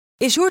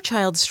Is your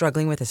child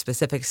struggling with a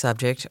specific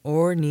subject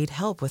or need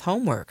help with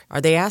homework?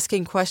 Are they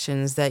asking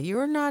questions that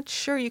you're not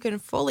sure you can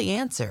fully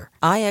answer?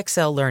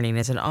 IXL Learning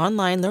is an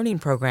online learning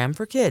program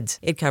for kids.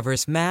 It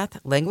covers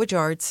math, language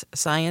arts,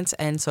 science,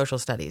 and social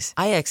studies.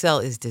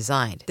 IXL is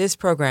designed. This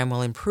program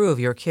will improve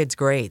your kids'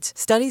 grades.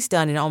 Studies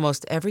done in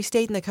almost every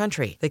state in the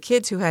country. The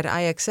kids who had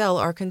IXL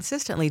are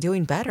consistently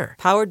doing better.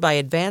 Powered by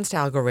advanced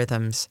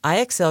algorithms,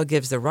 IXL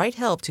gives the right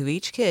help to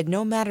each kid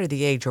no matter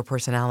the age or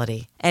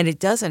personality. And it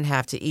doesn't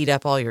have to eat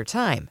up all your time.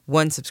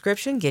 One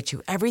subscription gets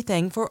you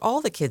everything for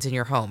all the kids in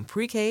your home,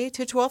 pre-K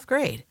to 12th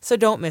grade. So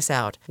don't miss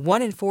out.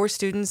 1 in 4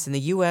 students in the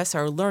U.S.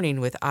 are learning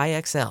with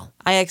IXL.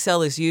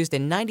 IXL is used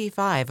in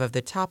 95 of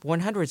the top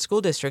 100 school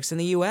districts in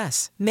the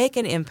U.S. Make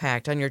an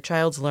impact on your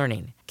child's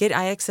learning. Get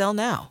IXL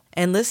now.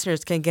 And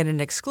listeners can get an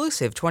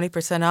exclusive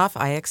 20% off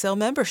IXL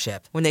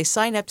membership when they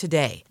sign up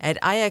today at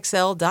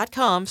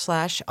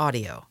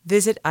IXL.com/audio.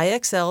 Visit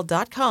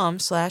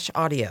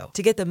IXL.com/audio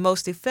to get the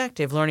most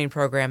effective learning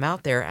program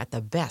out there at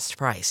the best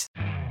price.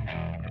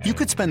 You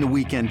could spend the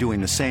weekend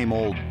doing the same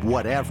old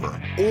whatever,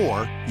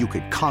 or you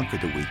could conquer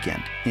the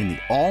weekend in the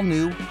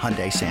all-new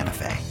Hyundai Santa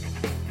Fe.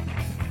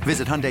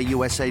 Visit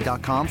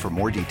HyundaiUSA.com for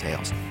more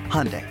details.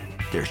 Hyundai,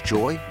 there's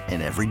joy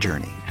in every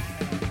journey.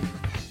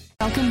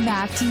 Welcome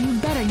back to You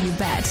Better You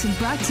Bet,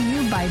 brought to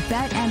you by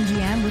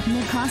BetMGM with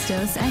Nick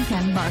Costos and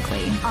Ken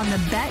Barkley on the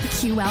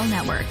BetQL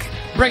network.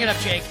 Bring it up,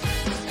 Jake.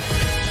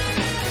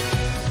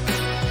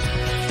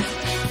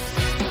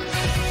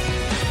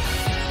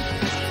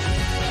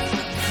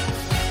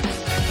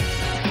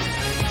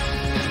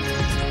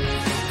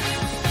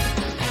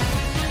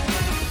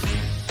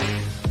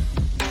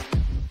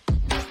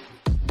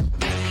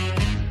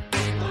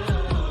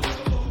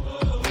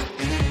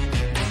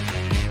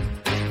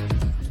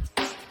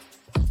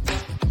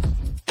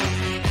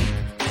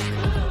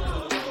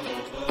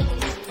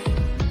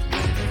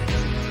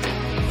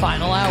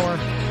 Final hour.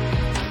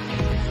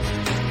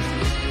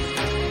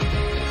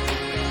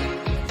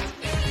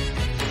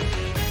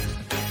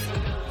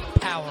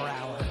 Power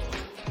hour.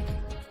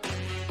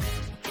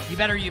 You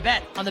better you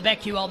bet on the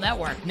BetQL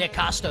network. Nick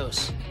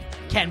Costos,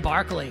 Ken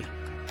Barkley,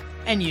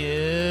 and you.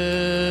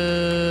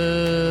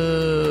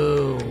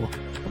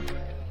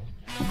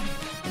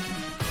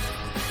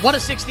 What a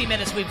 60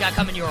 minutes we've got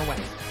coming your way.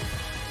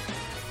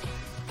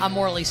 I'm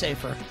Morley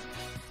Safer.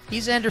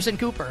 He's Anderson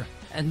Cooper.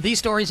 And these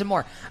stories and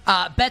more.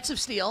 Bets of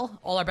steel.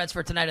 All our bets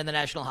for tonight in the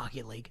National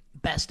Hockey League.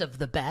 Best of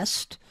the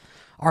best.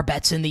 Our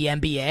bets in the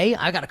NBA.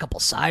 I got a couple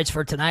sides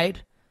for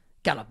tonight.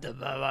 Got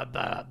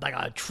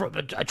a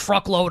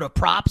truckload of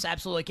props.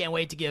 Absolutely can't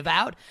wait to give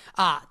out.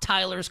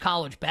 Tyler's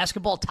college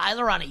basketball.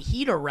 Tyler on a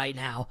heater right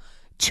now.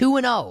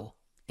 2-0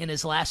 in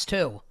his last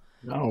 2.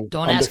 No,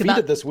 don't ask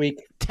about this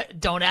week.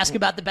 Don't ask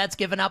about the bets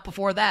given out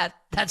before that.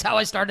 That's how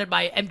I started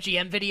my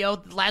MGM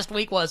video last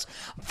week. Was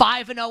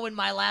 5-0 in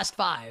my last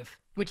 5.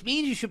 Which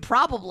means you should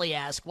probably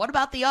ask, what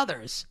about the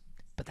others?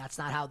 But that's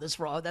not how this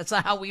roll. That's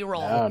not how we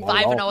roll.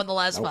 5-0 in the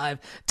last 5.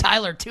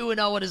 Tyler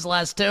 2-0 in his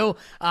last 2.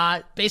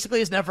 Basically,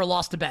 has never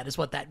lost a bet, is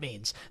what that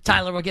means.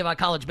 Tyler will give out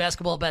college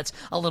basketball bets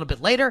a little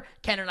bit later.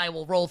 Ken and I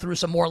will roll through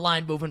some more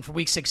line movement for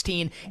Week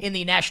 16 in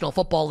the National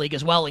Football League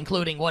as well,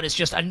 including what is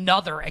just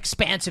another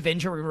expansive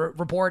injury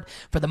report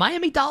for the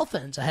Miami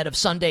Dolphins ahead of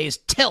Sunday's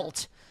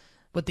tilt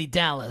with the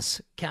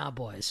Dallas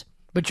Cowboys.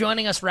 But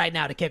joining us right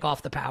now to kick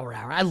off the Power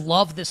Hour. I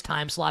love this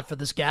time slot for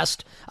this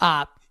guest.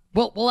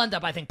 We'll end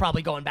up, I think,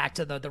 probably going back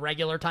to the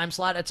regular time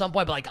slot at some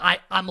point. But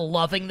I'm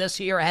loving this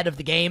here ahead of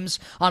the games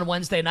on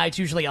Wednesday nights.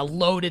 Usually a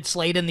loaded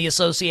slate in the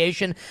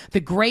association.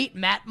 The great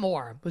Matt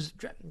Moore was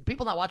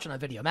people not watching on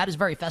video. Matt is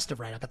very festive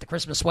right now. Got the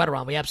Christmas sweater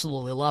on. We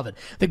absolutely love it.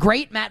 The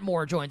great Matt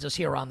Moore joins us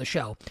here on the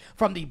show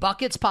from the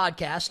Buckets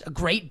podcast, a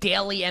great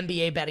daily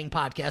NBA betting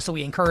podcast that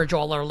we encourage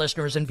all our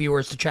listeners and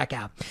viewers to check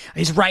out.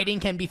 His writing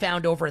can be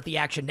found over at the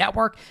Action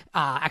Network,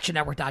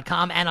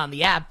 actionnetwork.com, and on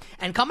the app.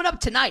 And coming up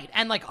tonight,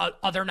 and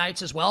other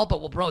nights as well, but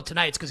we'll promote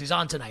tonight's because he's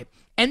on tonight.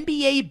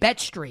 NBA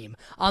Bet Stream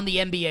on the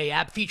NBA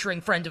app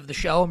featuring friend of the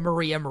show,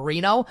 Maria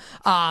Marino,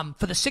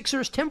 for the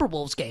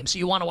Sixers-Timberwolves game. So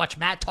you want to watch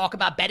Matt talk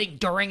about betting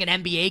during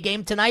an NBA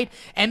game tonight?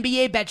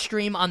 NBA Bet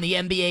Stream on the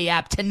NBA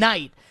app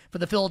tonight for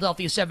the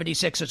Philadelphia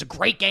 76ers. A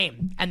great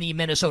game. And the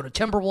Minnesota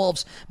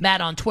Timberwolves.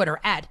 Matt on Twitter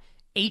at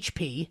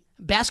HP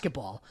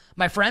Basketball.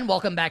 My friend,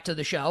 welcome back to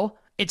the show.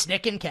 It's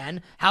Nick and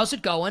Ken. How's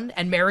it going?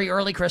 And Merry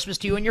Early Christmas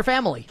to you and your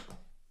family.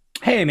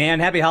 Hey, man.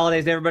 Happy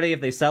holidays to everybody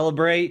if they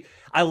celebrate.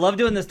 I love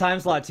doing this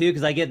time slot, too,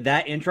 because I get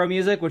that intro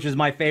music, which is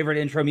my favorite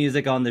intro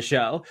music on the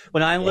show.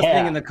 When I'm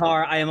listening in the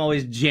car, I am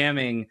always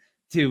jamming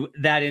to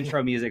that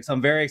intro music. So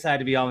I'm very excited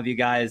to be on with you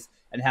guys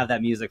and have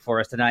that music for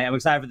us tonight. I'm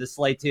excited for this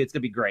slate, too. It's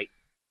going to be great.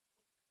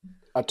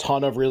 A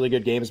ton of really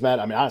good games, Matt.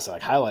 I mean, honestly,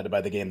 highlighted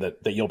by the game that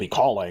you'll be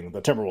calling.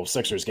 The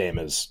Timberwolves-Sixers game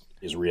is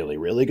really,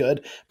 really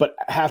good. But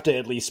have to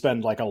at least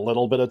spend a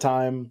little bit of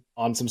time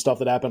on some stuff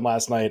that happened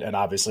last night. And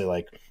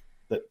obviously,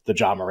 the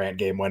Ja Morant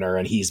game winner,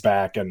 and he's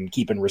back and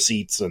keeping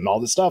receipts and all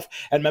this stuff.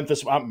 And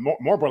Memphis, more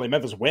importantly,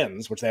 Memphis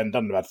wins, which they hadn't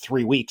done in about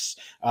 3 weeks.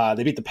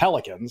 They beat the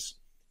Pelicans.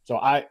 So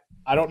I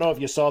don't know if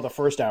you saw the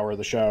first hour of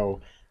the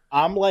show.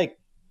 I'm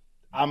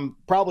I'm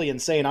probably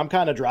insane. I'm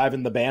kind of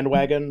driving the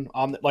bandwagon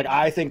on, like,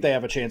 I think they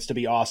have a chance to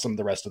be awesome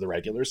the rest of the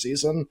regular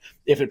season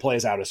if it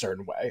plays out a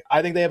certain way.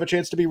 I think they have a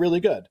chance to be really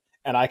good,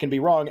 and I can be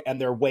wrong,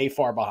 and they're way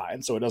far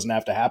behind, so it doesn't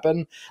have to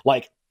happen.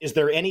 Like, is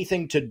there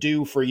anything to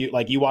do for you?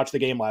 Like, you watched the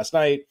game last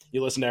night,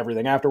 you listen to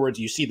everything afterwards,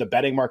 you see the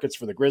betting markets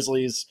for the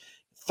Grizzlies,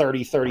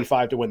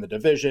 30-35 to win the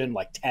division,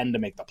 like 10 to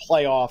make the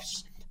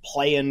playoffs,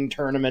 play-in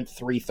tournament,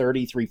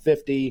 330,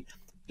 350.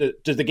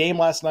 Does the game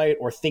last night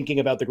or thinking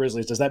about the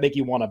Grizzlies, does that make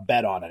you want to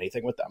bet on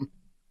anything with them?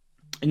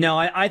 No,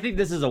 I think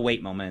this is a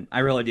wait moment. I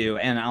really do.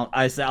 And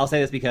I'll say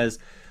this because,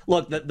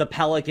 look, the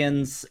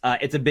Pelicans,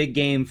 it's a big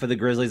game for the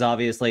Grizzlies,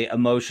 obviously.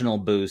 Emotional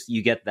boost.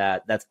 You get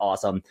that. That's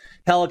awesome.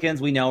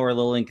 Pelicans, we know, are a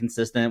little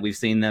inconsistent. We've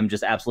seen them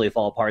just absolutely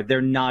fall apart.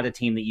 They're not a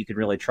team that you can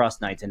really trust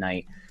night to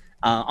night.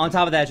 On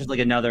top of that, it's just like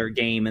another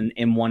game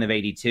in 1 of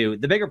 82.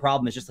 The bigger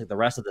problem is just like the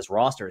rest of this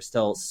roster is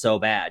still so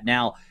bad.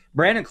 Now,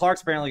 Brandon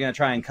Clark's apparently going to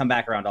try and come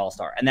back around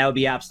All-Star, and that would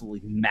be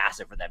absolutely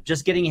massive for them.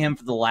 Just getting him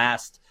for the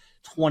last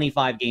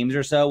 25 games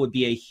or so would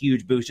be a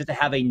huge boost just to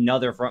have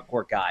another front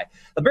court guy.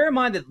 But bear in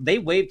mind that they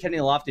waived Kenny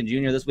Lofton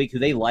Jr. this week, who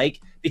they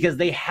like, because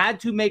they had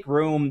to make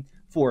room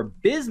for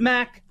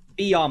Bismack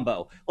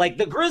Biyombo. Like,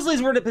 the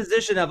Grizzlies were in a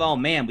position of, oh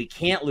man, we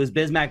can't lose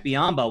Bismack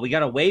Biyombo. We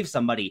got to waive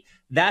somebody.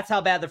 That's how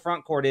bad the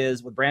front court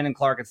is with Brandon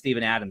Clark and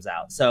Steven Adams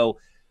out. So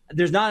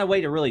there's not a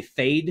way to really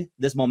fade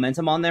this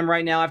momentum on them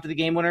right now after the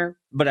game winner,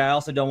 but I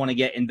also don't want to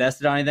get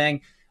invested on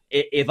anything.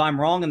 If I'm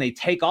wrong and they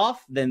take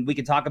off, then we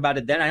can talk about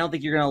it then. I don't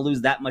think you're going to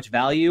lose that much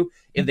value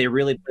if they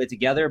really put it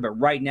together, but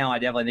right now I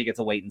definitely think it's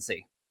a wait and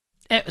see.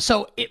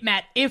 So,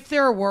 Matt, if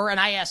there were, and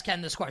I asked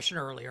Ken this question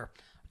earlier,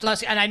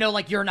 and I know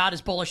like you're not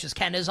as bullish as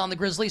Ken is on the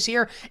Grizzlies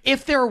here,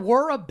 if there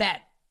were a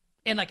bet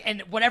in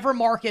whatever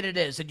market it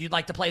is that you'd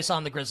like to place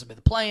on the Grizzlies, make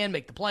the play-in,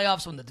 make the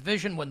playoffs, win the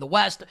division, win the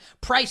West,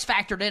 price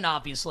factored in,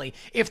 obviously.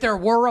 If there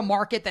were a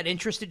market that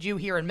interested you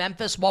here in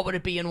Memphis, what would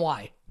it be and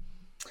why?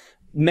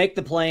 Make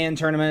the play-in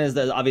tournament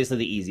is obviously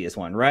the easiest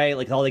one, right?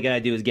 Like, all they got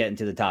to do is get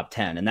into the top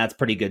 10, and that's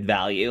pretty good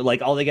value.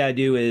 Like, all they got to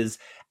do is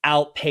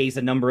outpace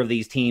a number of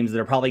these teams that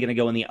are probably going to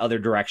go in the other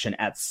direction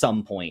at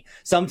some point.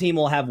 Some team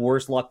will have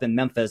worse luck than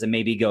Memphis and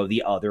maybe go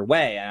the other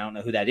way. I don't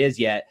know who that is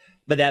yet,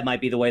 but that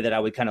might be the way that I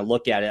would kind of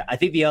look at it. I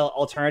think the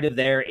alternative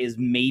there is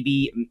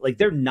maybe, like,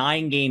 they're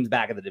 9 games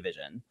back of the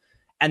division,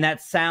 and that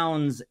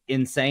sounds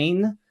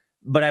insane,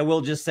 but I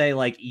will just say,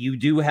 like, you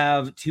do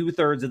have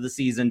 2/3 of the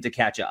season to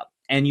catch up.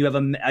 And you have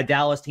a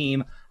Dallas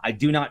team I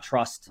do not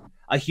trust,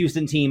 a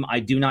Houston team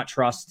I do not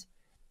trust,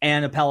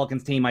 and a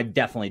Pelicans team I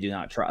definitely do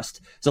not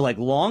trust. So, like,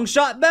 long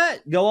shot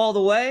bet, go all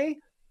the way.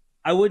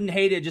 I wouldn't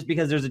hate it just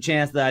because there's a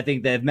chance that I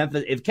think that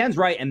if Ken's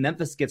right and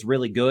Memphis gets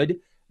really good,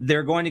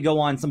 they're going to go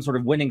on some sort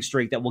of winning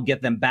streak that will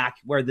get them back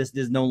where this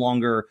is no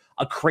longer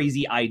a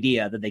crazy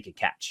idea that they could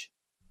catch.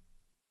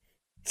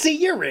 See,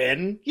 you're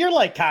in. You're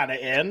like kind of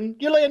in.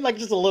 You're in like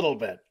just a little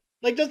bit.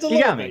 Like, just a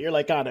little bit. You're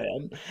like kind of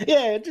in.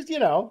 Yeah, just,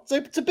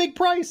 it's a big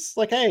price.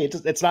 Like, hey,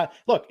 it's not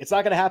going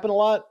to happen a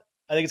lot.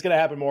 I think it's going to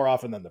happen more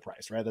often than the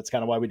price, right? That's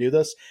kind of why we do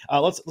this.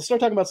 Let's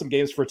start talking about some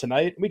games for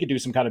tonight. We could do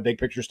some kind of big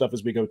picture stuff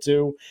as we go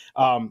too.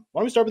 Why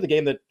don't we start with the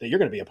game that you're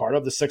going to be a part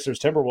of, the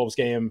Sixers-Timberwolves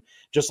game?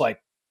 Just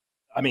like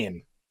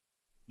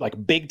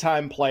big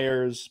time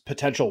players,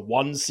 potential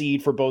 1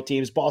 seed for both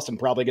teams. Boston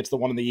probably gets the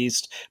one in the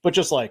East, but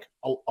just like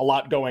a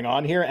lot going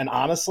on here. And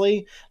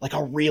honestly, like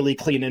a really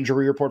clean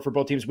injury report for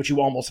both teams, which you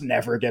almost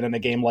never get in a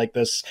game like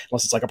this,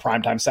 unless it's like a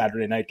primetime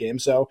Saturday night game.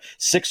 So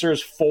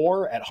Sixers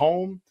 4 at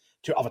home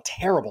of a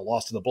terrible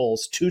loss to the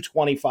Bulls,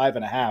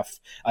 225.5.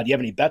 Do you have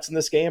any bets in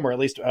this game, or at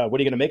least what are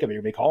you going to make of it?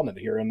 You're going to be calling it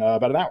here in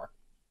about an hour.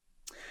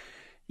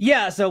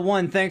 Yeah, so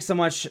one, thanks so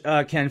much,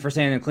 Ken, for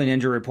saying a clean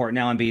injury report.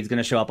 Now Embiid's going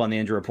to show up on the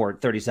injury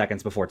report 30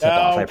 seconds before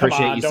tip-off. I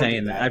appreciate you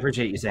saying that. I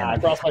appreciate you saying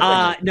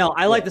that. No,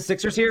 I like the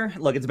Sixers here.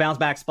 Look, it's a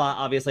bounce-back spot,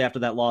 obviously, after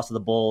that loss to the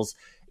Bulls.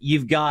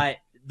 You've got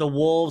the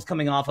Wolves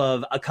coming off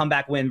of a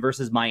comeback win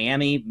versus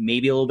Miami,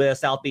 maybe a little bit of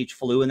South Beach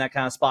flu in that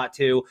kind of spot,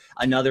 too.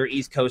 Another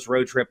East Coast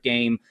road trip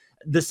game.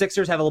 The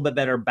Sixers have a little bit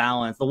better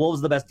balance. The Wolves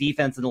are the best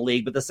defense in the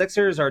league, but the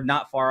Sixers are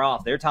not far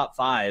off. They're top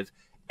 5.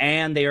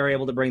 And they are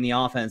able to bring the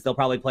offense. They'll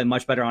probably play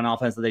much better on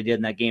offense than they did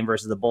in that game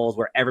versus the Bulls,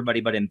 where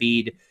everybody but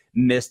Embiid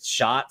missed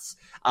shots.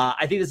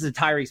 I think this is a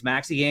Tyrese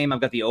Maxey game.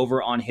 I've got the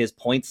over on his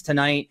points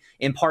tonight,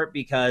 in part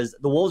because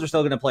the Wolves are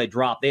still going to play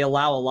drop. They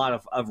allow a lot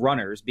of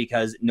runners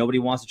because nobody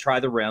wants to try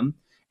the rim,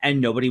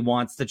 and nobody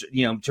wants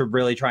to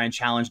really try and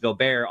challenge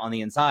Gobert on the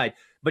inside.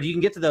 But you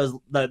can get to those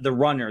the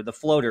runner, the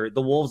floater.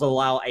 The Wolves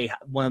allow the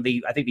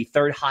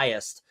 3rd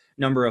highest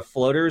number of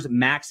floaters.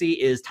 Maxey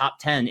is top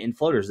 10 in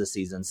floaters this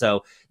season.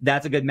 So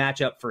that's a good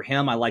matchup for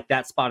him. I like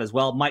that spot as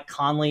well. Mike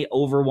Conley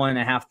over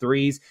 1.5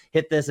 threes.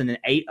 Hit this in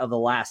 8 of the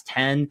last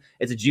 10.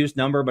 It's a juice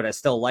number, but I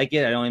still like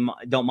it.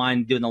 I don't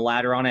mind doing the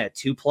ladder on it at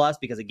 2+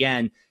 because,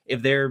 again,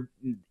 if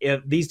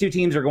these two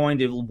teams are going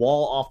to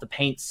wall off the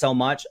paint so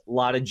much, a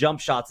lot of jump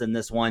shots in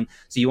this one.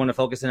 So you want to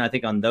focus in, I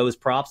think, on those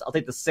props. I'll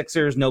take the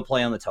Sixers, no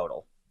play on the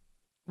total.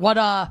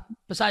 What,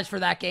 besides for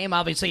that game,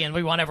 obviously, and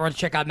we want everyone to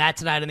check out Matt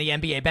tonight on the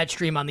NBA Bet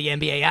stream on the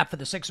NBA app for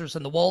the Sixers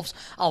and the Wolves.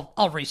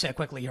 I'll reset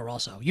quickly here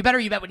also. You Better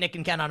You Bet with Nick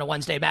and Ken on a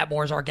Wednesday. Matt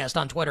Moore is our guest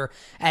on Twitter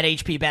at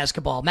HP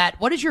Basketball. Matt,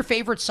 what is your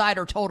favorite side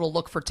or total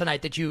look for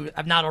tonight that you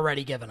have not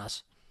already given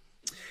us?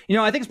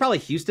 I think it's probably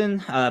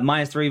Houston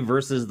 -3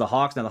 versus the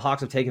Hawks. Now the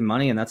Hawks have taken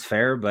money, and that's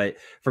fair. But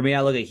for me,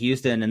 I look at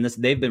Houston, and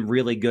they've been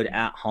really good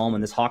at home,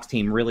 and this Hawks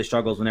team really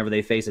struggles whenever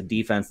they face a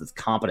defense that's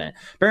competent.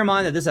 Bear in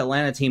mind that this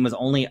Atlanta team was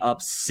only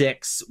up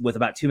 6 with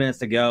about 2 minutes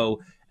to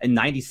go. And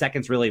 90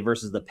 seconds really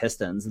versus the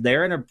Pistons.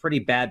 They're in a pretty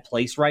bad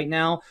place right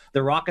now.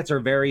 The Rockets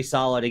are very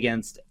solid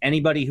against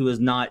anybody who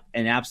is not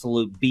an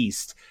absolute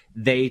beast.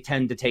 They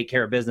tend to take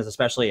care of business,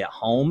 especially at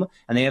home,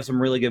 and they have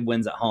some really good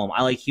wins at home.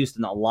 I like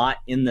Houston a lot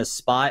in this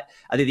spot.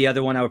 I think the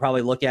other one I would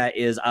probably look at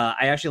is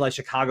I actually like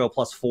Chicago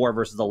 +4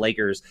 versus the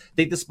Lakers. I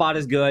think the spot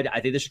is good. I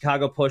think the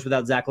Chicago push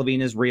without Zach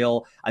LaVine is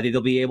real. I think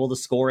they'll be able to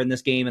score in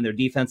this game, and their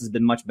defense has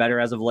been much better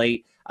as of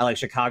late. I like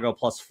Chicago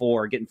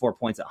 +4, getting 4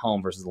 points at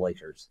home versus the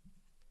Lakers.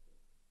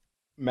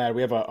 Matt,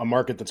 we have a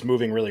market that's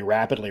moving really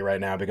rapidly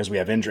right now because we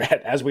have injury,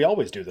 as we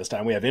always do this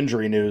time. We have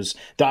injury news.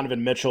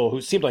 Donovan Mitchell,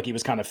 who seemed like he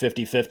was kind of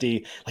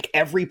 50-50. Like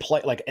every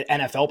play, like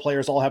NFL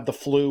players all have the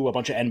flu. A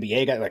bunch of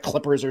NBA guys, like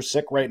Clippers are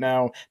sick right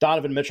now.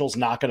 Donovan Mitchell's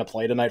not going to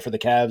play tonight for the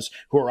Cavs,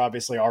 who are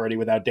obviously already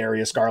without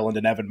Darius Garland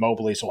and Evan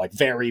Mobley. So like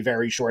very,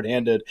 very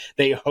shorthanded.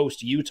 They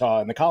host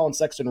Utah in the Colin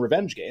Sexton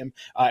revenge game.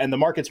 And the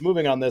market's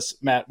moving on this,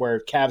 Matt,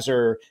 where Cavs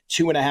are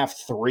 2.5,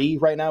 3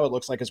 right now. It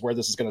looks like is where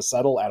this is going to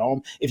settle at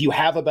home. If you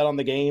have a bet on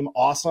the game,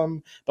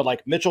 awesome. But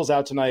like Mitchell's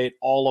out tonight,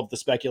 all of the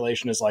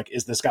speculation is like,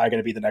 is this guy going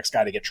to be the next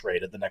guy to get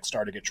traded, the next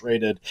star to get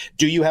traded?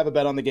 Do you have a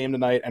bet on the game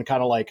tonight and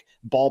kind of like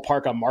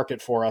ballpark a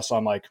market for us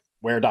on like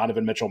where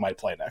Donovan Mitchell might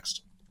play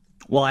next?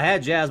 Well, I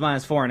had Jazz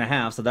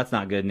 -4.5, so that's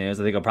not good news.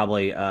 I think I'll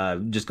probably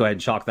just go ahead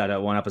and chalk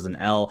that one up as an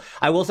L.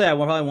 I will say I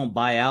probably won't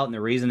buy out, and the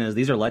reason is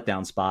these are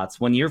letdown spots.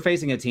 When you're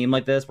facing a team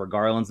like this where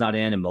Garland's not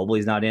in and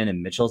Mobley's not in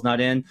and Mitchell's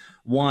not in,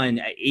 one,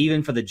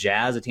 even for the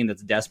Jazz, a team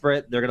that's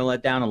desperate, they're going to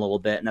let down a little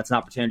bit, and that's an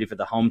opportunity for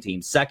the home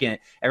team. Second,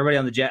 everybody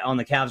on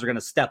the Cavs are going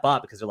to step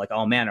up because they're like,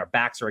 oh, man, our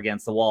backs are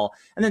against the wall.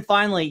 And then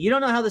finally, you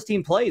don't know how this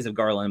team plays if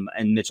Garland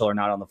and Mitchell are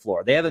not on the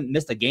floor. They haven't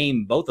missed a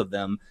game, both of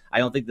them, I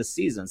don't think, this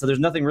season. So there's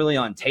nothing really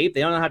on tape.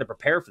 They don't know how to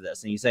prepare for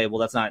this. And you say, well,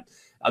 that's not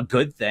a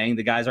good thing.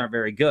 The guys aren't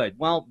very good.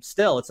 Well,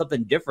 still, it's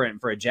something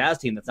different for a Jazz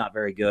team that's not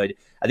very good.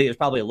 I think there's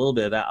probably a little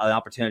bit of an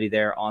opportunity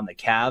there on the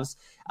Cavs.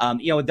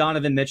 With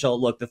Donovan Mitchell,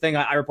 look, the thing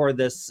I reported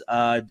this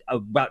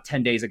about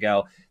 10 days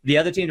ago. The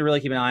other team to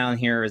really keep an eye on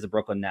here is the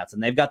Brooklyn Nets,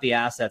 and they've got the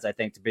assets, I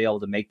think, to be able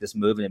to make this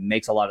move, and it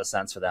makes a lot of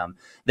sense for them.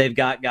 They've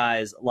got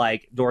guys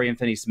like Dorian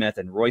Finney-Smith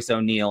and Royce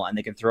O'Neal, and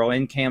they can throw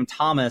in Cam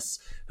Thomas,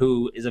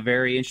 who is a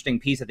very interesting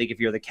piece, I think, if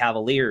you're the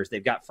Cavaliers.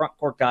 They've got front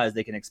court guys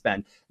they can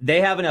expend. They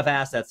have enough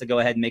assets to go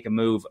ahead and make a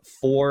move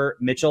for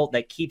Mitchell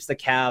that keeps the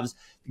Cavs,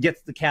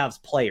 gets the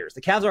Cavs players.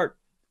 The Cavs aren't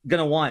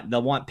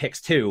they'll want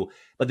picks too,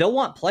 but they'll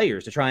want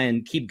players to try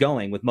and keep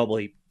going with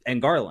Mobley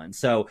and Garland.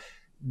 So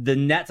the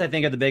Nets, I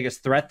think, are the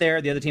biggest threat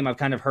there. The other team I've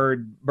kind of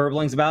heard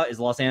burblings about is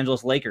Los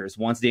Angeles Lakers.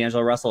 Once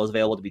D'Angelo Russell is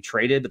available to be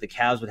traded, but the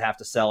Cavs would have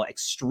to sell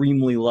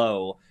extremely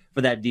low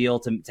for that deal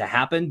to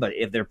happen. But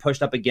if they're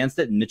pushed up against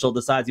it and Mitchell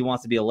decides he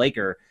wants to be a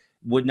Laker,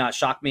 would not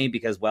shock me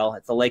because, well,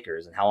 it's the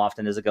Lakers. And how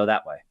often does it go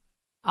that way?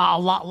 A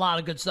lot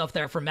of good stuff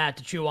there for Matt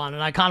to chew on.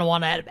 And I kind of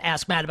want to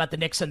ask Matt about the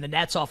Knicks and the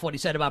Nets off what he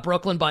said about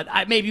Brooklyn, but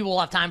maybe we'll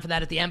have time for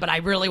that at the end. But I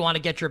really want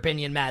to get your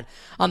opinion, Matt,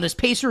 on this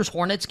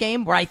Pacers-Hornets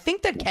game, where I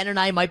think that Ken and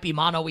I might be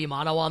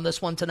mano-a-mano on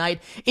this one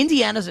tonight.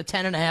 Indiana's a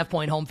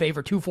 10.5-point home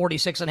favorite,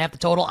 246.5 the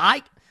total.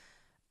 I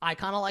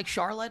kind of like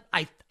Charlotte.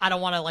 I don't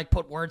want to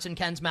put words in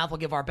Ken's mouth. We'll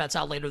give our bets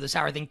out later this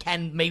hour. I think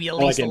Ken maybe at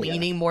least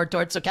leaning more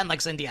towards. So Ken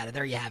likes Indiana.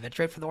 There you have it.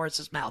 Straight from the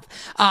horse's mouth.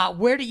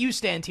 Where do you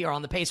stand here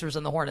on the Pacers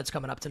and the Hornets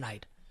coming up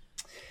tonight?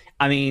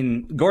 I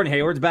mean, Gordon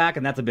Hayward's back,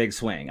 and that's a big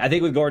swing. I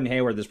think with Gordon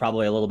Hayward, there's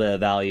probably a little bit of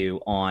value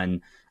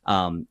on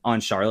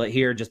Charlotte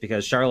here, just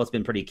because Charlotte's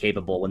been pretty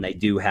capable when they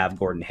do have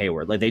Gordon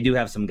Hayward. They do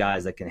have some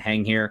guys that can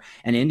hang here,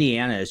 and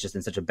Indiana is just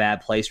in such a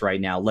bad place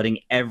right now, letting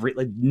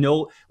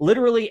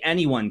literally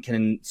anyone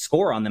can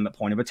score on them at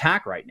point of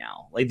attack right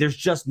now. There's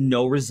just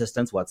no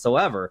resistance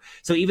whatsoever.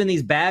 So even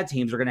these bad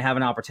teams are going to have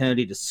an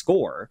opportunity to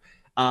score.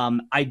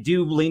 I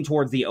do lean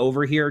towards the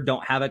over here.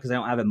 Don't have it because I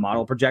don't have it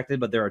model projected,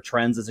 but there are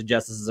trends that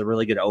suggest this is a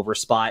really good over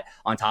spot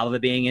on top of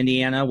it being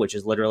Indiana, which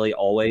is literally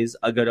always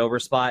a good over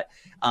spot.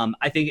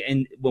 I think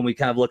when we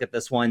kind of look at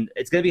this one,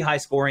 it's going to be high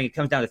scoring. It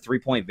comes down to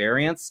 3-point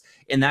variance.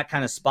 In that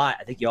kind of spot,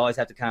 I think you always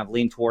have to kind of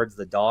lean towards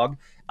the dog.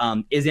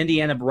 Is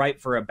Indiana ripe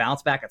for a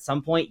bounce back at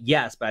some point?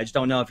 Yes, but I just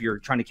don't know if you're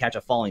trying to catch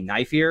a falling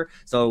knife here.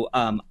 So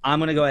I'm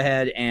going to go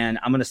ahead and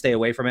I'm going to stay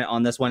away from it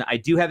on this one. I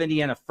do have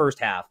Indiana first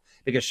half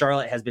because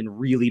Charlotte has been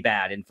really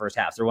bad in first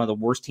half. They're one of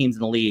the worst teams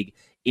in the league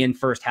in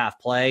first half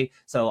play.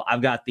 So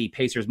I've got the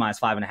Pacers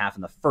 -5.5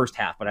 in the first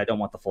half, but I don't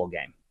want the full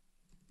game.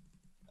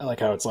 I like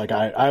how it's like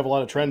I have a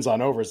lot of trends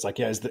on over. It's like,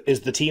 yeah,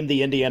 is the team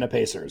the Indiana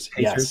Pacers?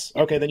 Yes.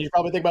 Okay, then you should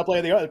probably think about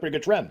playing the other. Pretty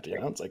good trend, you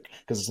know. It's like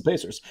because it's the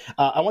Pacers.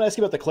 I want to ask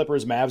you about the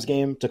Clippers Mavs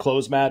game to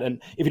close, Matt.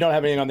 And if you don't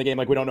have anything on the game,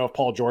 like we don't know if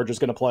Paul George is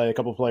going to play. A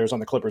couple of players on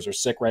the Clippers are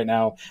sick right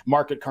now.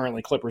 Market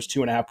currently Clippers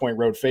 2.5-point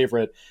road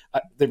favorite.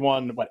 They've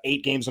won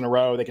 8 games in a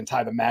row. They can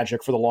tie the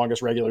Magic for the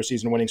longest regular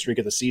season winning streak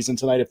of the season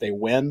tonight if they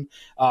win.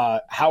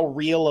 How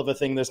real of a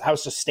thing this? How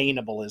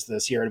sustainable is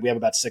this here? We have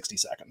about 60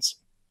 seconds.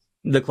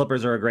 The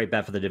Clippers are a great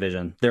bet for the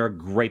division. They're a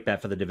great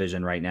bet for the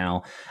division right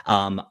now.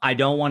 I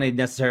don't want to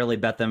necessarily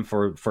bet them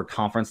for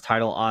conference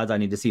title odds. I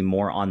need to see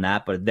more on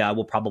that, but I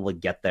will probably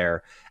get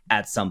there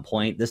at some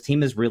point. This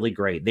team is really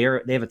great. They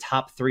have a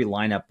top 3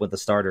 lineup with the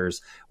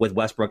starters, with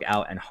Westbrook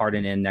out and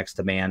Harden in next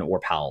to Mann or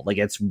Powell. Like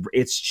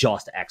it's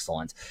just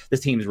excellent.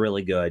 This team is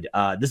really good.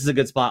 This is a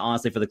good spot,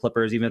 honestly, for the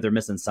Clippers, even if they're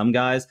missing some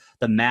guys.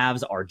 The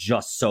Mavs are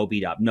just so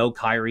beat up. No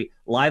Kyrie.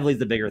 Lively's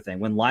the bigger thing.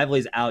 When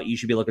Lively's out, you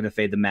should be looking to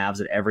fade the Mavs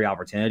at every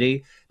opportunity.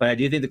 But I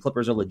do think the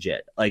Clippers are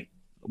legit. Like,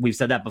 we've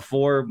said that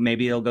before.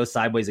 Maybe it'll go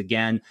sideways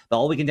again. But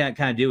all we can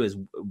kind of do is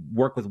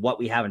work with what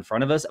we have in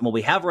front of us. And what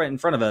we have right in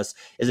front of us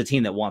is a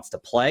team that wants to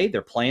play.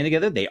 They're playing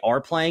together. They are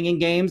playing in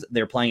games.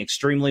 They're playing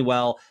extremely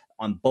well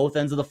on both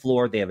ends of the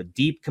floor. They have a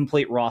deep,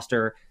 complete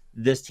roster.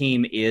 This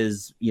team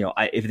is,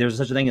 if there's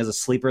such a thing as a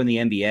sleeper in the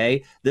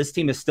NBA, this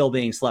team is still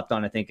being slept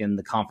on, I think, in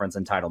the conference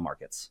and title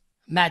markets.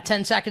 Matt,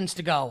 10 seconds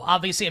to go.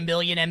 Obviously, a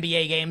million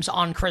NBA games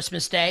on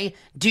Christmas Day.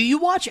 Do you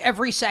watch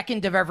every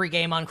second of every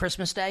game on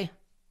Christmas Day?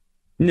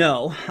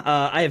 No,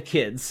 I have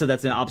kids, so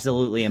that's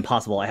absolutely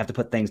impossible. I have to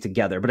put things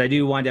together, but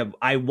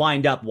I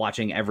wind up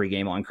watching every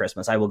game on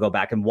Christmas. I will go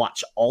back and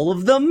watch all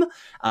of them.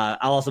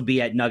 I'll also be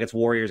at Nuggets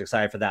Warriors,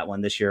 excited for that one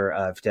this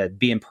year. To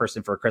be in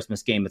person for a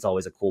Christmas game, it's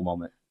always a cool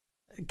moment.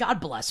 God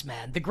bless,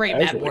 man. The great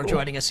Matt Moore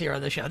joining us here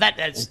on the show.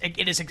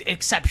 It is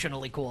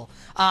exceptionally cool.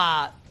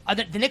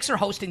 The Knicks are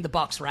hosting the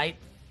Bucks, right?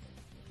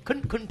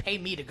 Couldn't pay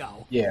me to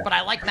go. Yeah. But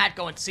I like Matt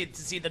going to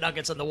see the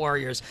Nuggets and the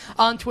Warriors.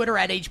 On Twitter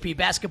at HP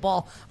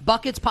Basketball,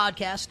 Buckets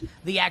Podcast,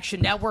 the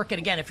Action Network. And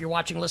again, if you're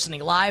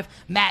listening live,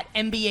 Matt,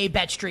 NBA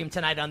bet stream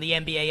tonight on the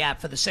NBA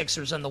app for the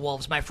Sixers and the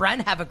Wolves. My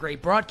friend, have a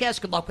great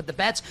broadcast. Good luck with the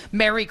bets.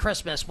 Merry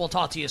Christmas. We'll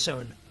talk to you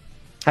soon.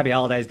 Happy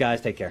holidays,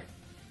 guys. Take care.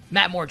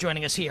 Matt Moore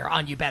joining us here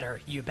on You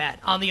Better, You Bet.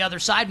 On the other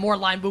side, more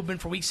line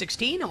movement for Week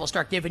 16, and we'll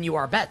start giving you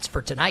our bets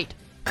for tonight.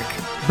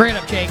 Bring it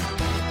up, Jake.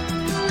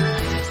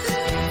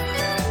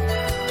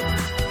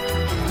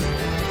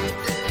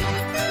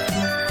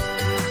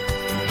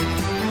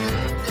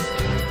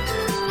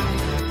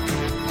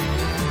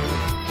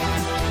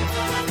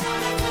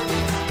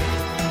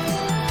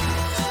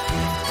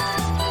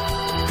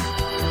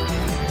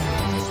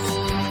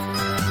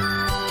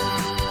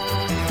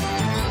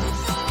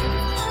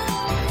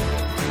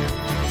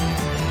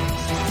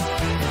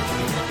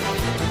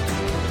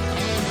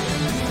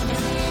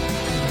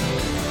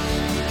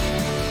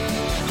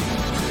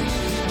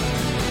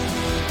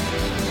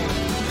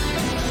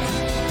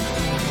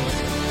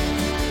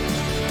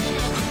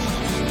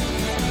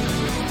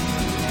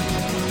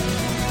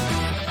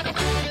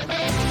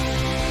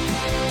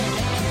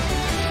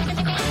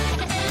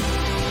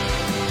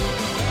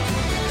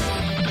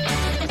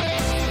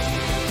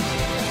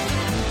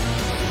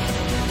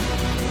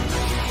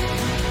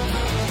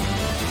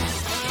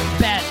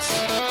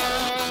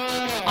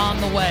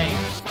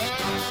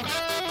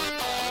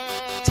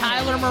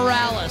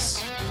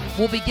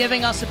 Will be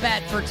giving us a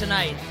bet for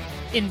tonight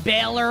in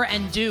Baylor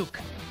and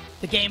Duke,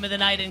 the game of the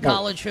night in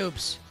college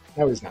hoops.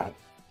 No, he's not.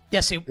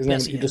 Yes, he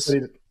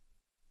is.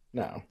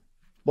 No.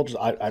 Well,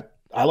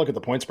 I look at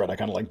the point spread. I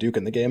kind of like Duke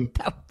in the game.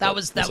 That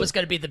was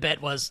going to be the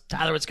bet. Was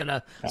Tyler was going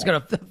to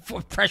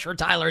pressure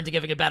Tyler into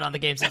giving a bet on the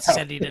game since he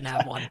said he didn't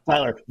have one.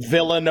 Tyler,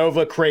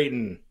 Villanova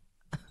Creighton.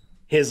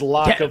 His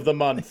lock of the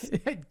month.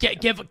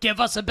 Give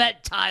us a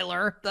bet,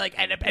 Tyler.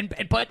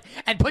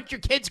 And put your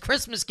kids'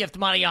 Christmas gift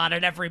money on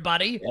it,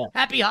 everybody. Yeah.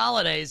 Happy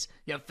holidays,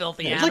 you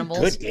filthy animals.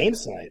 Good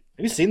games tonight.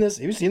 Have you seen this?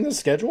 Have you seen this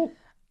schedule?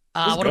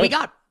 What do we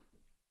got?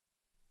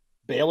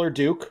 Baylor,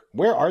 Duke.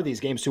 Where are these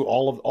games? Too.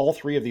 All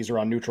 3 of these are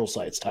on neutral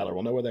sites. Tyler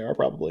will know where they are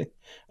probably.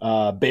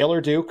 Baylor,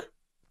 Duke.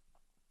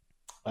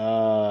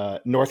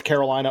 North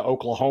Carolina,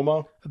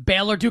 Oklahoma.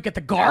 Baylor, Duke at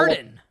the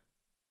Garden.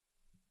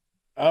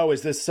 Oh,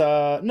 is this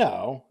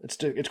no?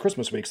 It's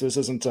Christmas week, so this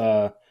isn't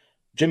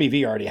Jimmy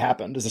V already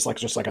happened. Is this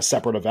just a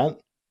separate event?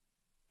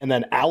 And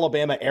then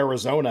Alabama,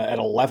 Arizona at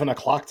 11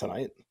 o'clock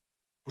tonight,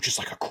 which is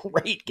a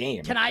great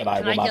game. Can I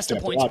guess the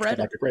point spread?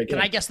 Can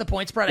I guess the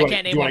point spread? I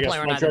can't name one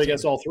player on either team. Try to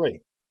guess all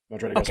 3.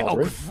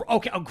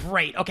 Okay. Oh,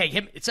 great.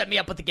 Okay, set me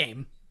up with the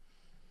game.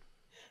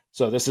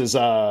 So this is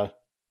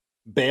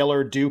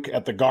Baylor, Duke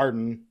at the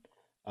Garden.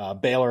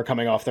 Baylor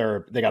coming off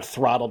they got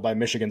throttled by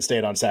Michigan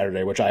State on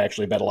Saturday, which I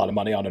actually bet a lot of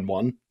money on and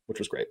won, which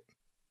was great.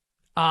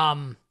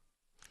 I'll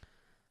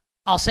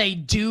say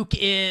Duke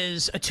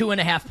is a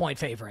 2.5-point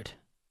favorite.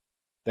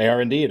 They are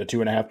indeed a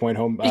 2.5-point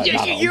home.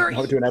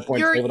 2.5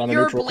 point favorite on a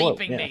neutral float.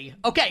 You're bleeping me.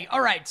 Okay,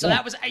 all right. So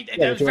that was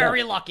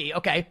very lucky.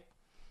 Okay.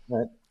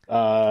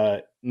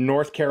 Right.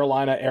 North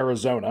Carolina,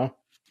 Arizona.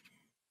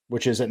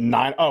 which is at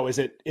 9. Oh, is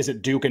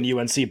it Duke and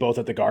UNC both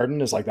at the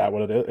Garden? Is like that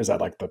what it is? Is that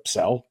like the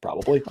cell?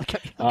 Probably. Okay,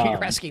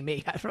 you're asking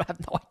me. I have no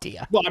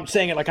idea. Well, I'm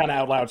saying it like kind of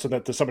out loud so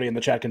that somebody in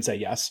the chat can say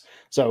yes.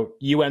 So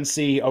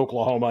UNC,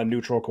 Oklahoma,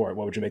 neutral court.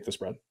 What would you make the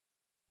spread?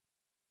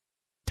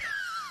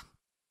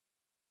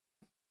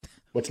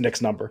 What's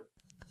Nick's number?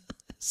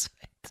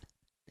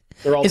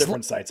 They're all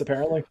different sites,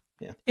 apparently.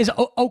 Yeah. Is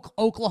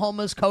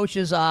Oklahoma's coach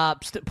is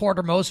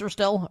Porter Moser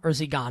still, or is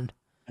he gone?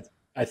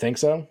 I think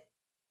so.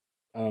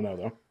 I don't know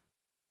though.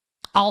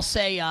 I'll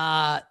say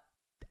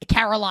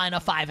Carolina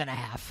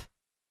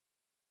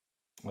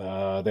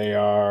 5.5. They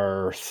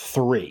are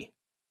 3.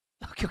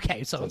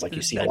 Okay, so sounds like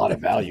you see a lot of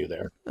value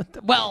there.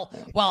 Well.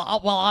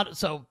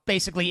 So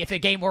basically, if a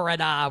game were at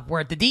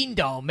the Dean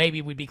Dome,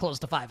 maybe we'd be close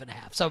to 5.5.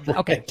 So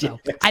okay, Right, so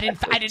yeah. I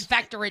didn't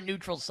factor in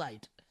neutral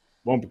site.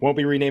 Won't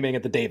be renaming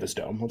it the Davis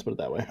Dome. Let's put it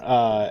that way.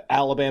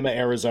 Alabama,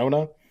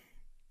 Arizona.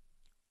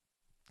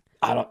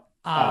 I don't.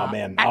 Oh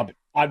man,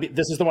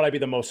 this is the one I'd be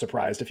the most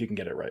surprised if you can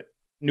get it right.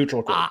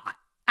 Neutral court.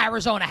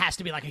 Arizona has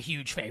to be like a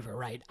huge favorite,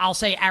 right? I'll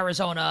say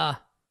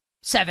Arizona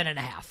 7.5.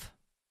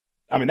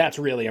 I mean, that's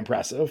really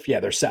impressive.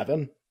 Yeah, there's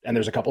 7, and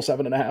there's a couple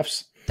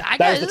 7.5s.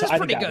 That's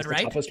pretty good, right?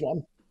 The toughest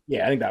one.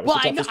 Yeah, I think that was the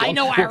toughest one. I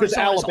know because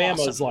Arizona's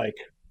Alabama's awesome.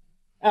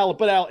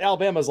 but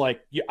Alabama's like,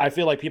 I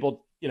feel like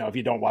people, if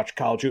you don't watch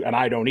college, and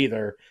I don't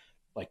either,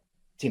 like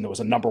team that was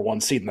a number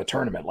 1 seed in the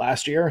tournament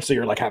last year. So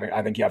you're like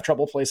I think you have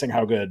trouble placing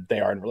how good they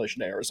are in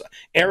relation to Arizona.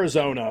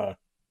 Arizona,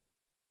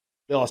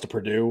 they lost to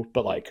Purdue,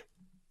 but like,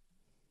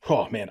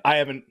 oh man,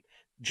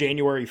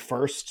 January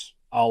 1st,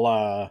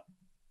 I'll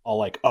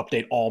like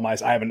update I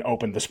haven't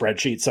opened the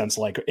spreadsheet since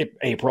like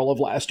April of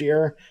last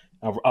year.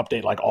 I'll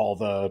update like all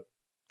the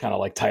kind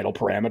of like title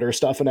parameter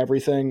stuff and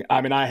everything.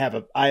 I mean, I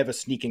have a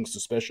sneaking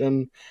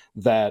suspicion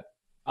that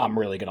I'm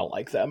really going to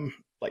like them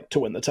like to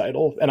win the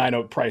title. And I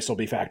know price will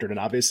be factored in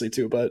obviously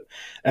too, but,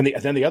 and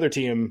then the other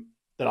team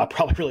that I'll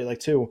probably really like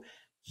too,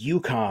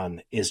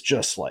 UConn is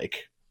just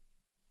like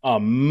a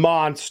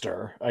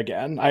monster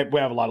again. We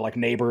have a lot of like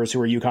neighbors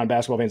who are UConn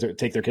basketball fans that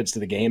take their kids to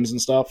the games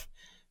and stuff.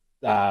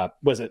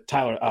 Was it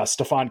Tyler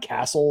Stephon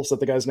Castle? Is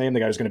that the guy's name? The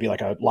guy who's going to be like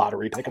a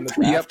lottery pick in the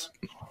draft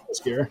this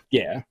year.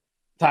 Yeah.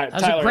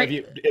 Tyler,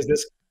 is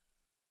this?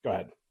 Go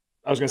ahead.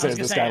 I was going to say, is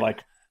this guy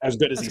like as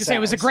good as he sounds? It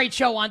was a great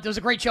show on. There was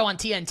a great show on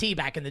TNT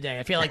back in the day.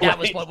 I feel like that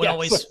was what would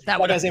always. Was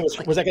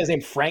that guy's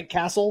name Frank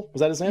Castle?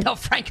 Was that his name? No,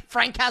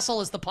 Frank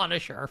Castle is the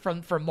Punisher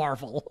from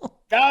Marvel.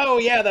 Oh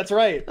yeah, that's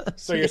right.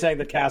 So you're saying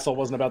that Castle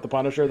wasn't about the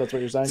Punisher? That's what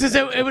you're saying?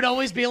 It would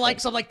always be like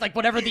some like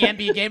whatever the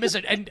NBA game is,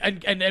 and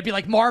it'd be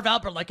like Marv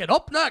Albert, like, and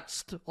up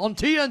next on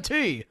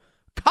TNT,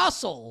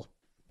 Castle.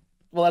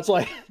 Well, that's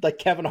like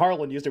Kevin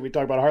Harlan used to. We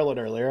talked about Harlan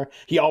earlier.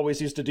 He always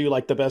used to do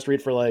like the best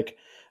read for like.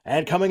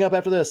 And coming up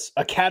after this,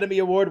 Academy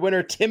Award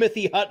winner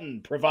Timothy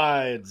Hutton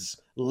provides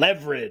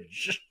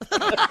leverage.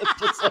 I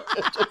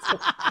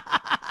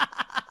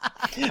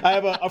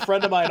have a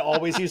friend of mine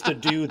always used to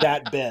do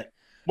that bit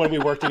when we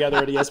worked together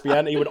at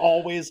ESPN. He would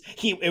always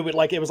it was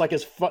like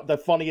the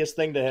funniest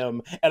thing to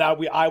him, and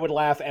I would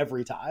laugh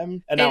every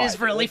time. And it is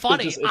really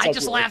funny. I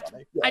just laughed.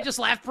 Funny. Yeah. I just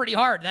laughed pretty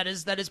hard. That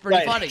is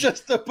pretty funny.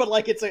 But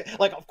like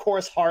of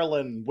course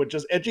Harlan would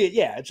just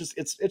it's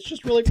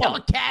just really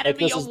funny.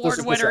 Academy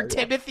Award winner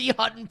Timothy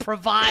Hutton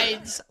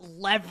provides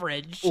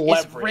leverage.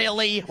 It's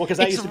really because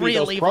I used to be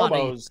those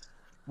promos.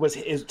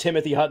 Is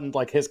Timothy Hutton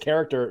like his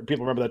character?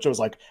 People remember that show was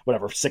like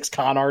whatever 6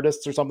 con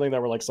artists or something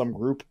that were like some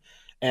group.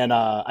 And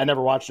I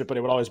never watched it, but it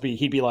would always be,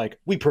 he'd be like,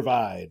 we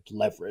provide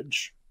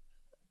leverage.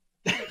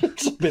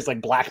 It's like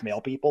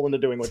blackmail people into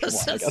doing what you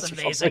want, I guess. That's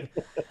amazing.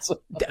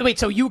 Wait,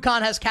 so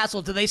UConn has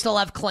Castle. Do they still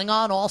have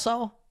Klingon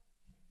also?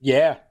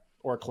 Yeah,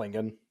 or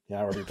Klingon. Yeah,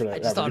 however you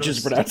pronounce it. I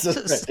just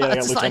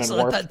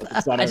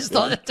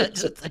thought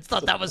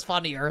that was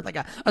funnier, like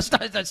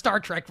a Star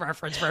Trek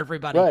reference for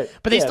everybody. Right.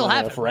 But they still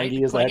have it, Ferengi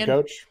right? is the head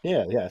coach.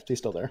 Yeah, he's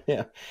still there.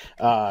 Yeah.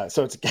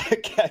 So it's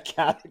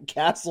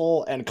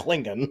Castle and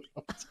Klingon.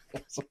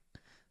 I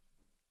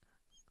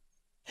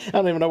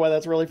don't even know why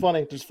that's really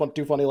funny. Just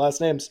two funny last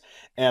names.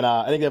 And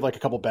I think they have like a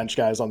couple bench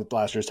guys on the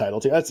last year's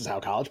title team. That's just how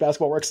college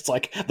basketball works. It's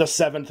like the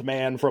 7th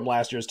man from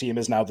last year's team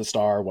is now the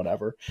star,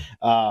 whatever.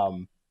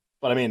 But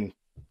I mean,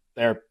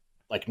 they're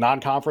like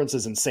non-conference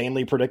is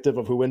insanely predictive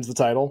of who wins the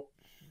title.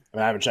 I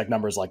mean, I haven't checked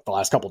numbers like the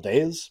last couple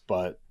days,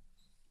 but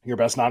your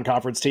best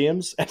non-conference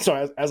teams. And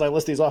so as I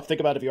list these off, think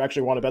about if you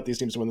actually want to bet these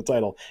teams to win the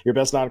title, your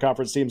best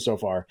non-conference teams so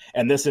far.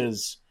 And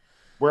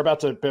we're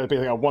about to be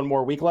like one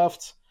more week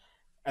left.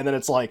 And then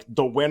it's like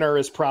the winner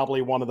is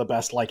probably one of the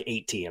best like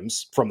 8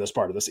 teams from this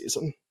part of the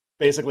season.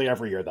 Basically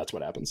every year that's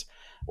what happens.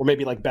 Or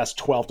maybe like best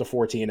 12 to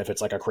 14 if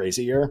it's like a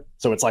crazy year.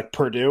 So it's like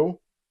Purdue.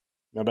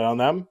 No bet on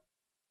them?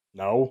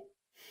 No.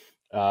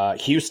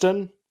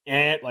 Houston,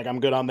 like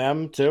I'm good on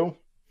them too.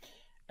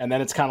 And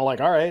then it's kind of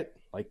like, all right,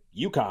 like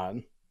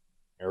UConn,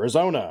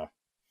 Arizona,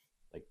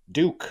 like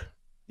Duke,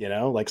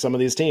 like some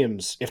of these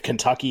teams. If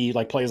Kentucky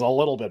like plays a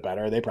little bit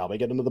better, they probably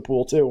get into the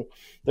pool too.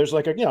 There's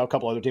like a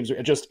couple other teams.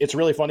 It's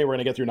really funny. We're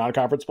gonna get through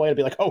non-conference play and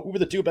be like, oh, who are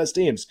the 2 best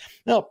teams?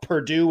 No,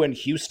 Purdue and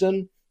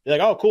Houston. You're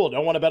like, oh, cool.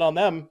 Don't want to bet on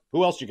them.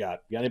 Who else you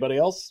got? You got anybody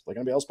else? Like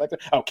anybody else back there?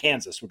 Oh,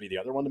 Kansas would be the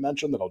other one to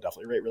mention that I'll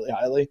definitely rate really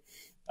highly.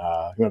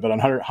 You want to bet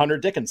on Hunter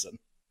Dickinson.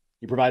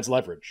 He provides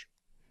leverage.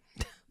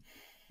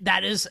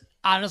 That is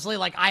honestly,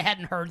 like, I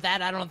hadn't heard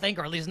that, I don't think,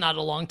 or at least not in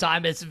a long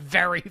time. It's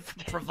very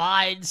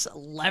provides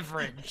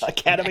leverage.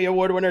 Academy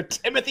Award winner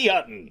Timothy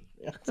Hutton.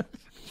 Yeah.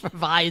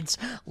 Provides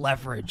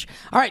leverage.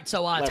 All right,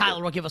 so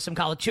Tyler will give us some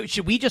college.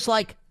 Should we just,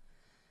 like,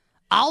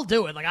 I'll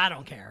do it. Like, I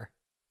don't care.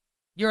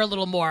 You're a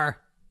little more,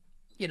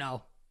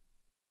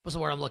 what's the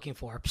word I'm looking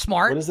for?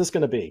 Smart. What is this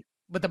going to be?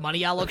 With the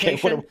money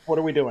allocation. Okay, what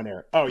are we doing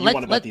here? Oh, you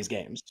want to bet these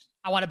games?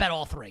 I want to bet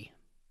all three.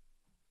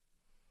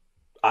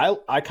 I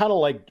kind of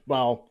like,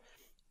 well,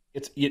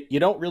 it's you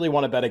don't really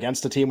want to bet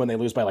against a team when they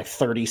lose by like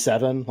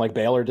 37, like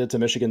Baylor did to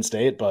Michigan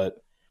State.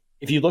 But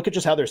if you look at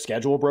just how their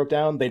schedule broke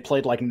down, they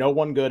played like no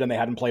one good and they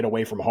hadn't played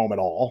away from home at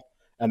all.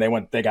 And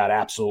they got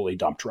absolutely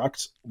dump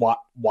trucked.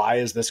 Why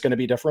is this going to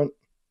be different?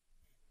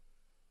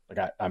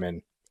 Like,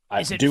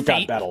 Duke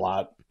got bet a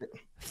lot.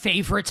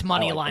 Favorites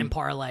money line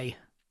parlay.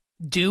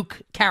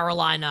 Duke,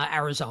 Carolina,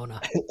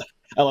 Arizona.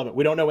 I love it.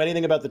 We don't know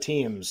anything about the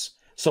teams,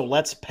 so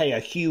let's pay a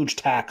huge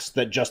tax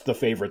that just the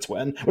favorites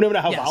win. We don't even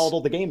know how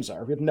volatile the games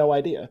are. We have no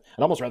idea.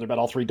 I'd almost rather bet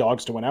all three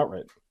dogs to win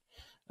outright.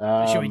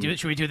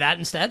 Should we do that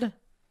instead?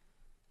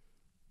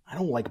 I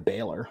don't like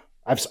Baylor.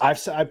 I'm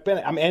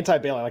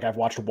anti-Baylor. Like, I've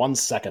watched 1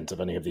 second of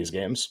any of these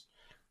games.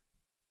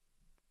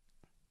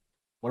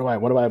 What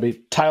do I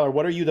be? Tyler,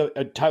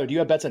 Tyler, do you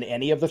have bets on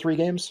any of the three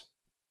games?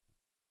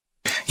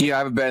 Yeah, I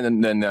have a bet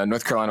in the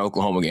North Carolina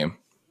Oklahoma game.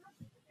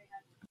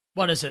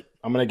 What is it?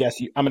 I'm gonna guess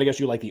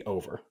you like the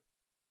over.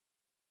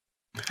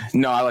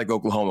 No, I like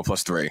Oklahoma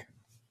 +3.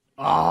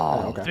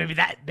 Oh, okay.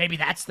 Maybe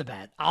that's the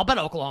bet. I'll bet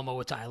Oklahoma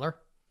with Tyler.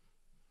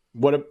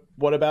 What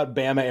about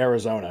Bama,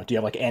 Arizona? Do you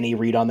have like any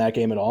read on that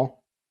game at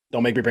all?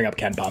 Don't make me bring up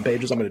Ken Pom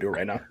pages. I'm going to do it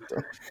right now.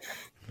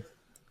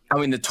 I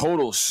mean, the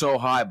total's so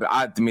high, but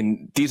I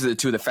mean, these are the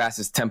two of the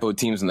fastest tempo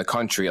teams in the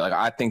country. Like,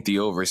 I think the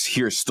over is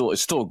here it's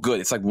still good.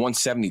 It's like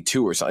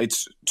 172 or something.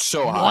 It's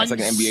so high. It's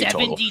like an NBA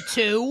total.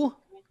 172?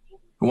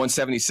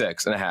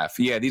 176.5.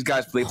 Yeah, these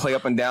guys, they play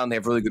up and down. They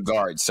have really good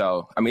guards.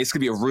 So, I mean, it's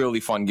going to be a really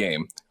fun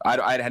game.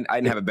 I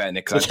didn't have a bet in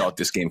it because I thought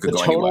this game could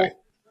go anyway.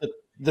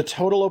 The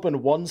total opened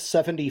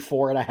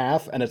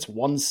 174.5, and it's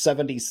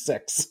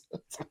 176.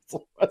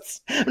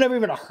 I've never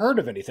even heard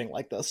of anything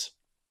like this.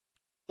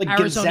 Like,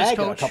 Arizona's Gonzaga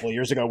coach, a couple of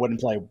years ago wouldn't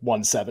play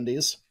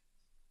 170s.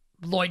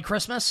 Lloyd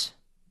Christmas?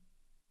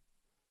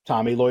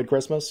 Tommy Lloyd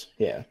Christmas?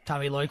 Yeah.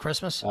 Tommy Lloyd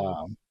Christmas?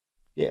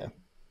 Yeah. I'm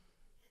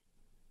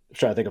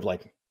trying to think of,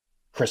 like,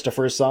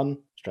 Christopher's son. I was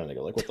trying to think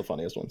of, like, what the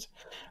funniest ones.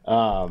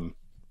 And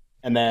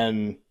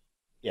then,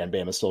 and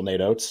Bama's still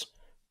Nate Oates.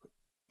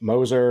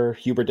 Moser,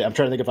 Hubert. I'm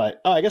trying to think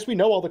I guess we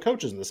know all the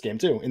coaches in this game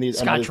too. In these,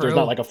 Scott there's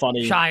not like a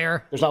funny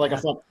Shire. There's not like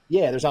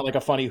there's not like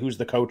a funny who's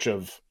the coach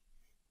of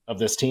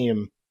this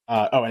team.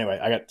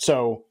 Anyway,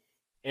 so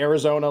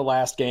Arizona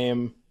last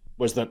game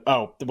was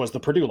the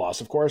Purdue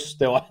loss, of course.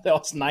 They lost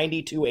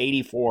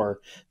 92-84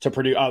 to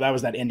Purdue. Oh, that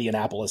was that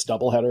Indianapolis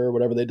doubleheader or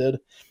whatever they did.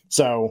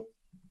 So,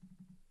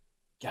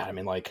 God, I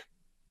mean, like,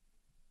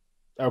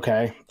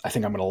 okay, I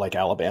think I'm gonna like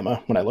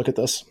Alabama when I look at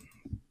this.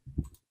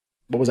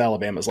 What was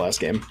Alabama's last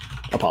game?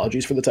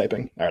 Apologies for the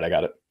typing. All right, I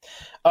got it.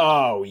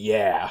 Oh,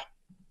 yeah.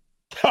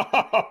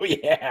 Oh,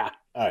 yeah.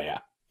 Oh, yeah.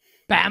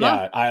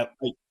 Bama?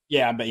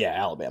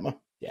 Alabama.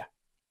 Yeah.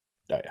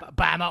 Oh, yeah.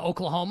 Bama,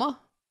 Oklahoma?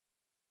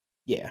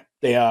 Yeah.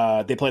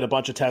 They played a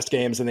bunch of test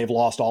games, and they've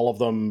lost all of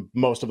them,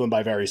 most of them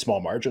by very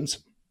small margins.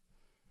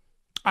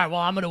 All right,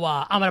 well,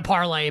 I'm gonna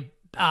parlay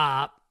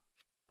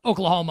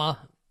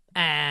Oklahoma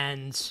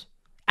and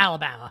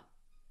Alabama.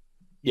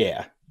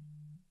 Yeah.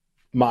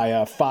 My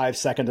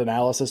 5-second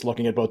analysis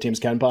looking at both teams'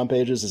 Ken Pom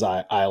pages is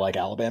I like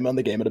Alabama in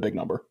the game at a big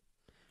number.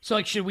 So,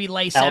 like, should we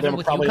lay 7 Alabama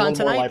with probably UConn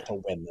tonight?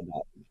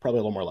 Probably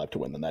a little more life to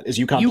win than that. Is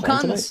UConn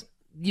playing tonight?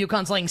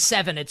 UConn's laying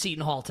 7 at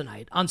Seton Hall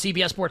tonight on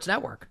CBS Sports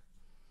Network.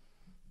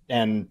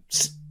 And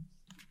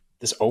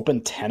this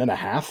opened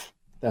 10.5?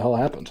 The hell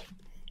happened?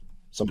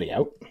 Somebody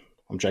out?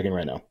 I'm checking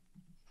right now.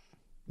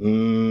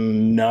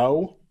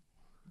 No.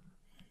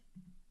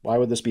 Why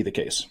would this be the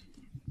case?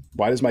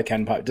 Why does my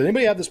Ken Pom... Does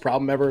anybody have this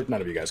problem ever? None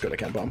of you guys go to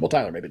Ken Pom. Well,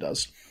 Tyler maybe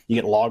does. You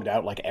get logged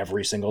out like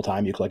every single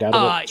time you click out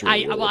of it.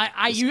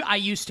 I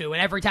used to,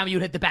 and every time you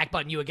would hit the back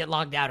button, you would get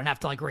logged out and have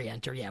to like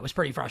re-enter. Yeah, it was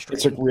pretty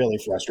frustrating. It's really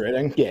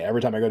frustrating. Yeah,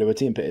 every time I go to a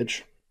team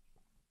page.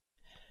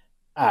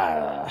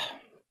 What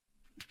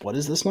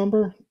is this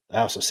number?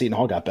 Oh, so Seton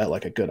Hall got bet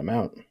like a good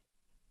amount.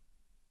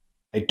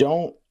 I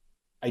don't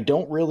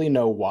really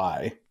know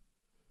why.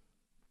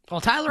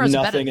 Well, Tyler has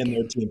nothing in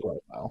their team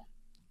profile.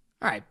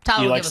 All right,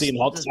 Tyler. You like Seton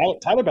Hall?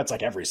 Tyler bets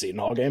like every Seton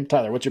Hall game.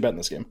 Tyler, what's your bet in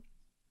this game?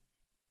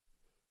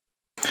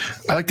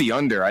 I like the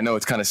under. I know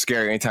it's kind of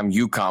scary anytime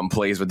UConn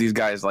plays, but these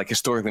guys like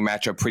historically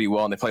match up pretty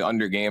well, and they play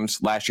under games.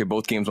 Last year,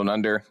 both games went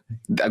under.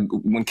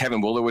 When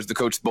Kevin Wooler was the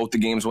coach, both the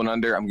games went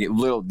under. I'm getting a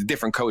little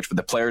different coach, but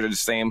the players are the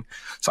same.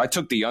 So I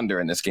took the under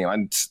in this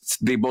game.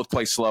 They both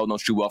play slow, don't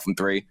shoot well from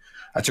three.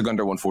 I took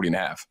under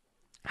 140.5.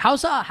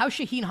 How's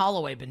Shaheen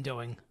Holloway been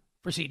doing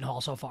for Seton Hall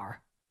so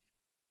far?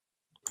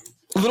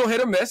 A little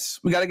hit or miss.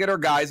 We got to get our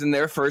guys in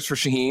there first for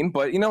Shaheen,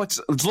 but it's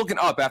looking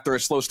up after a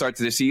slow start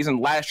to the season.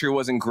 Last year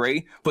wasn't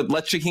great, but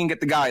let Shaheen get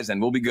the guys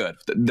in. We'll be good.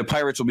 The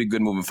Pirates will be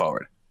good moving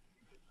forward.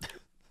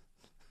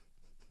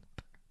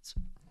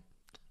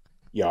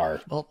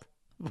 Yar. Well,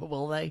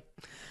 will they?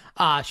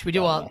 Should we do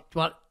you want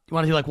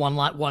to do like one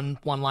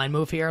line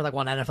move here, like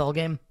one NFL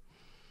game?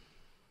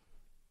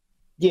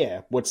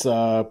 Yeah. What's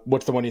the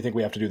one you think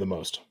we have to do the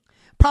most?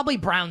 Probably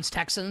Browns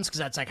Texans, because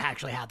that's like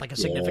actually had like a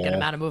significant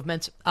amount of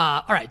movement.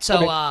 All right,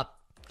 so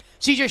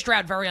CJ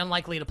Stroud very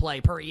unlikely to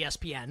play per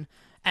ESPN,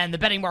 and the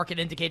betting market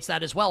indicates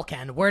that as well.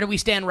 Ken, where do we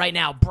stand right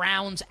now?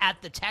 Browns at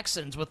the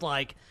Texans with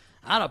like,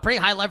 I don't know, pretty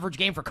high leverage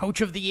game for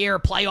Coach of the Year,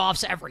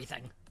 playoffs,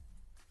 everything.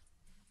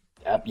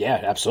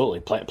 Yeah, absolutely.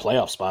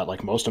 Playoff spot.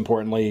 Like, most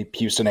importantly,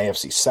 Houston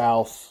AFC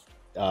South,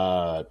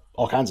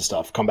 all kinds of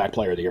stuff. Comeback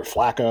player of the year,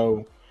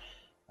 Flacco.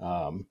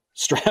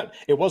 Stroud.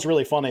 It was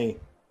really funny.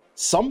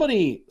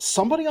 Somebody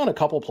on a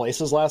couple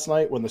places last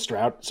night when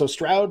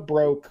Stroud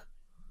broke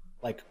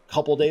like a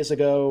couple days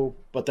ago,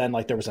 but then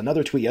like there was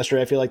another tweet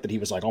yesterday, I feel like, that he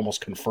was like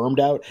almost confirmed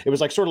out. It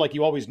was like sort of like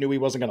you always knew he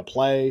wasn't going to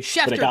play.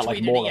 Schefter but it got tweeted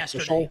like more it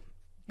yesterday official.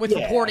 with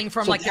reporting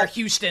from like their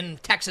Houston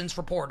Texans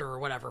reporter or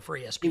whatever for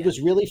ESPN. It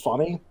was really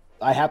funny.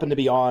 I happened to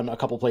be on a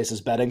couple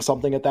places betting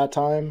something at that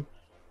time,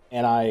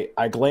 and I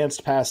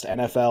glanced past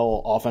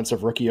NFL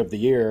Offensive Rookie of the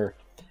Year,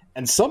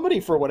 and somebody,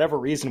 for whatever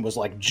reason, was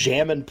like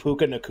jamming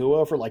Puka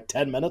Nacua for like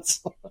 10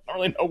 minutes. I don't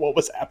really know what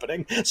was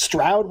happening.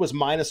 Stroud was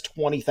minus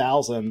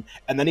 20,000,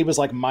 and then he was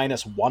like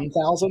minus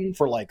 1,000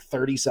 for like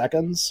 30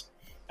 seconds.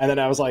 And then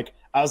I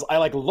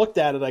looked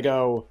at it, I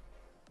go,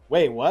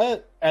 wait,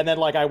 what? And then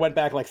like I went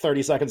back like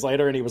 30 seconds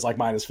later, and he was like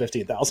minus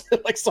 15,000.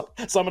 Like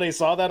somebody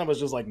saw that and was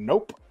just like,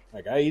 nope.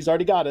 Like, hey, he's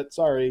already got it.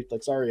 Sorry,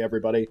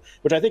 everybody.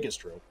 Which I think is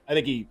true. I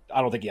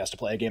don't think he has to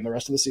play a game the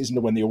rest of the season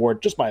to win the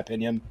award. Just my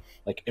opinion.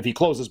 Like, if he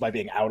closes by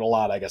being out a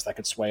lot, I guess that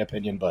could sway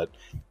opinion. But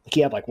like,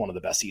 he had like one of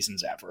the best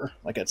seasons ever.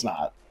 Like, it's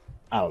not.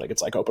 I don't think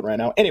it's like open right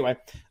now. Anyway,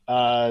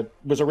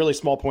 was a really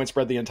small point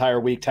spread the entire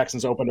week.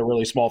 Texans opened a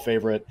really small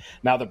favorite.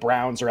 Now the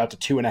Browns are out to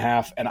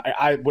 2.5, and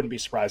I wouldn't be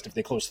surprised if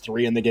they close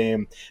 3 in the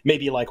game.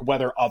 Maybe like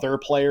whether other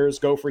players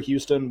go for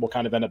Houston will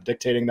kind of end up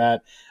dictating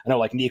that. I know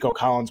like Nico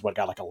Collins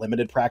got like a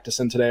limited practice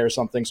in today or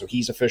something, so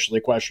he's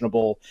officially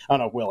questionable. I don't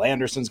know if Will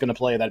Anderson's going to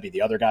play. That'd be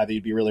the other guy that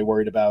you'd be really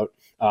worried about.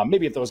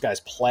 Maybe if those guys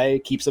play,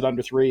 keeps it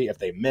under 3. If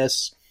they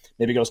miss,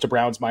 maybe goes to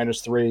Browns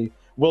minus 3.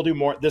 We'll do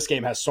more. This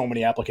game has so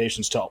many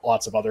applications to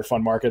lots of other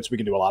fun markets. We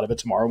can do a lot of it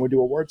tomorrow when we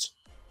do awards.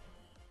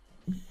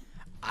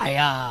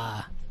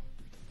 Are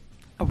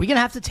we going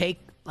to have to take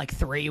like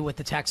 3 with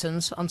the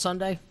Texans on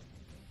Sunday?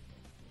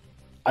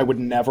 I would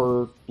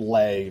never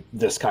lay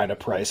this kind of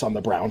price on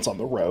the Browns on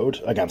the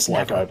road against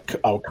like a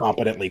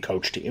competently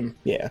coached team.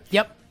 Yeah.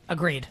 Yep.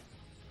 Agreed.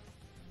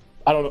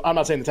 I'm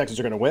not saying the Texans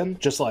are going to win.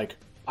 Just like,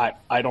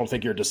 I don't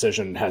think your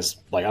decision has,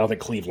 like, I don't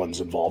think Cleveland's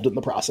involved in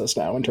the process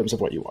now in terms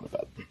of what you want to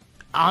bet.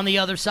 On the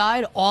other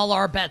side, all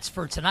our bets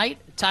for tonight: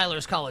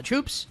 Tyler's College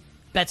Hoops,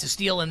 bets of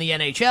steel in the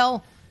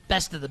NHL,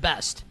 best of the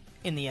best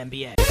in the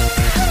NBA.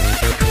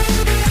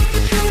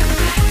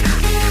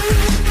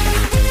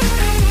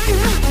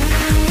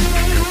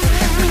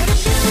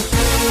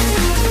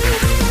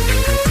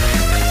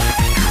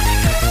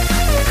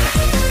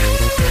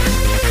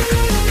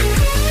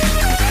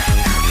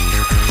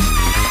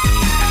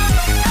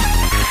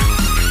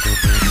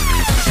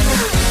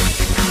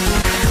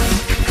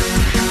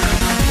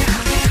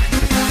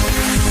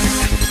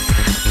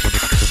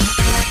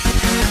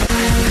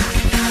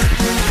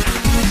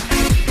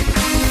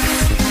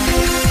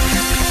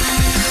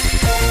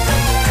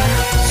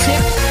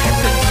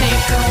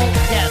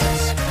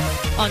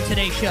 On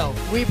today's show,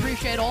 we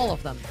appreciate all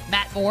of them.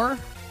 Matt Moore.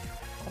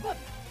 How about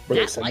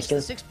Matt likes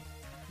the 6?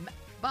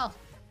 Well,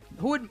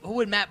 who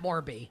would Matt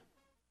Moore be?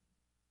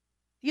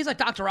 He's like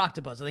Dr.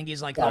 Octopus. I think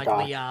he's like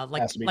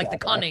the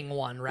cunning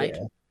one, right?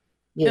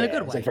 Yeah. In a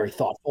good way. He's like very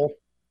thoughtful.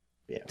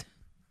 Yeah.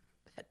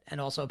 And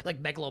also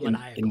like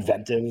megalomaniacal.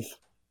 Inventive.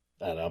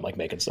 I don't know, I'm like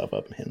making stuff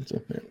up.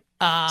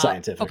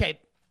 Scientific. Okay.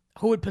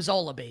 Who would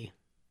Pizzola be?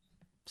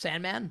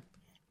 Sandman?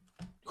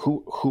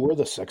 Who are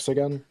the 6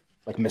 again?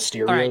 Like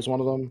Mysterio is one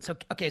of them.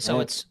 So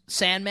it's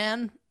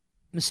Sandman,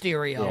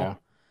 Mysterio,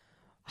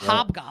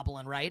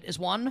 Hobgoblin, right? Is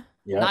one?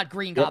 Yeah. Not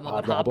Green Goblin,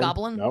 but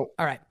Hobgoblin. No.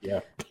 All right.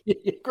 Yeah.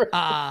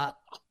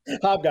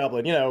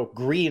 Hobgoblin,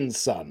 Green's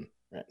son.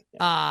 Right.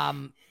 Yeah.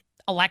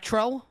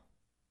 Electro.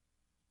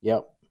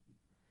 Yep.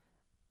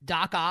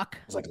 Doc Ock.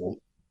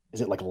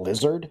 Is it like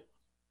Lizard?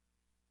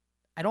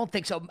 I don't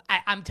think so.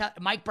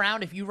 Mike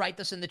Brown, if you write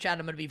this in the chat,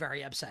 I'm going to be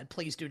very upset.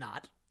 Please do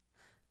not.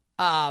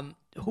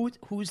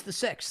 Who's the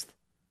 6th?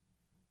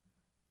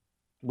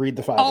 Read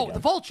the 5 Oh, again. the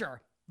Vulture.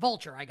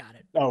 Vulture, I got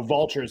it. Oh,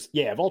 Vulture's.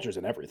 Yeah, Vulture's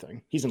in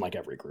everything. He's in like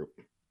every group.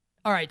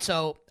 All right,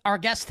 so our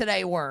guests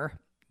today were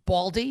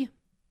Baldy,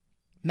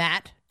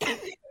 Matt,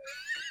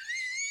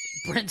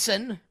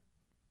 Brinson,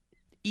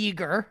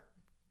 Eager.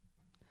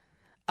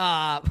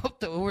 I have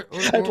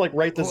to like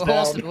write this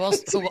down. Who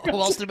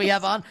else did we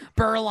have on?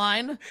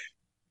 Burline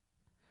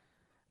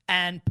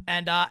and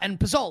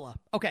Pizzola.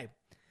 Okay.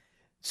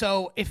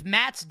 So if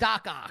Matt's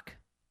Doc Ock,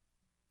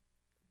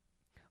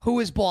 who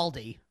is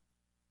Baldy?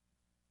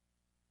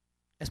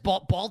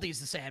 Baldy's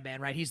the Sandman,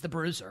 right? He's the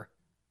Bruiser.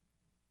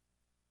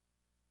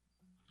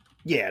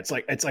 Yeah, it's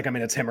like I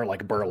mean it's him or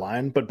like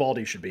Berline, but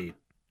Baldy should be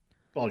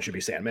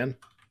Sandman.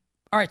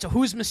 All right, so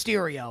who's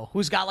Mysterio?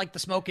 Who's got like the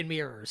smoke and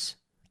mirrors?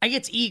 I think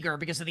it's Eager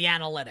because of the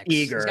analytics.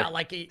 Eager, he's got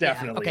like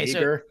definitely. Okay,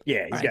 Eager. So,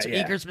 yeah, he's got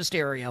Eager's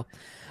Mysterio.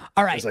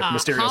 All right, it's like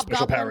Mysterio's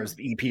special power is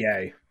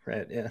EPA,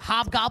 right? Yeah.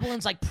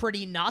 Hobgoblin's like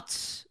pretty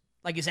nuts.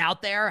 Like he's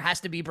out there. Has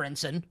to be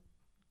Brinson.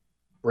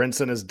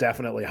 Brinson is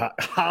definitely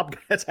Hob.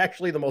 That's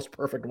actually the most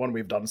perfect one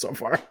we've done so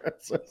far.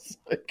 It's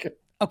like...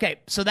 Okay,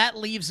 so that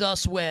leaves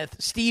us with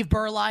Steve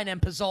Berline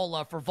and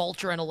Pizzola for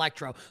Vulture and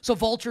Electro. So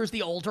Vulture's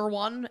the older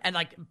one, and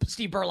like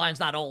Steve Berline's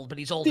not old, but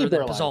he's older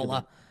than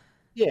Pizzola.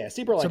 Yeah,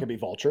 Steve Berline could be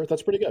Vulture.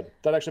 That's pretty good.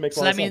 That actually makes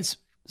a lot of sense.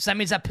 So that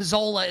means that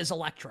Pizzola is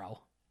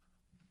Electro.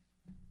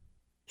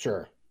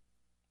 Sure.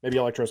 Maybe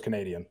Electro's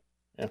Canadian.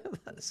 Yeah.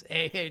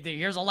 Hey,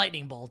 here's a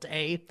lightning bolt.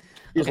 Here's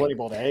a lightning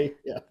bolt.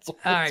 Yeah. All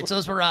right. So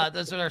those were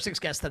our 6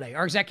 guests today.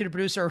 Our executive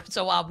producer.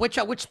 So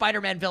which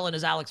Spider-Man villain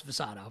is Alex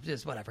Visano?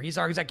 Just whatever. He's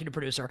our executive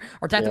producer.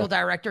 Our technical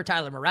director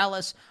Tyler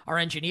Morales. Our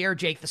engineer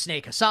Jake the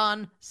Snake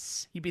Hassan.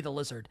 He'd be the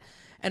lizard.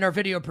 And our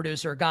video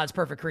producer God's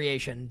Perfect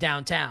Creation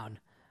downtown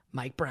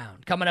Mike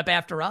Brown. Coming up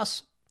after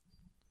us,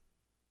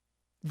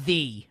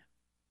 the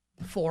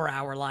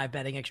 4-hour live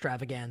betting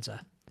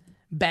extravaganza.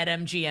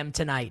 BetMGM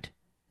tonight.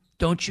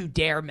 Don't you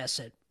dare miss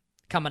it.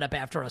 Coming up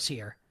after us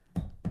here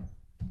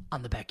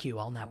on the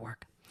BetQL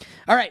Network.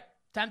 All right,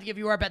 time to give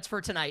you our bets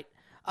for tonight.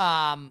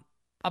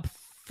 Up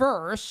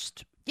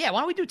first, why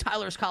don't we do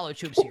Tyler's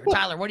college hoops here?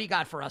 Tyler, what do you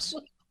got for us?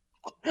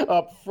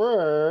 Up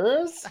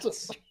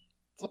first.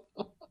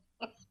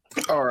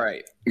 All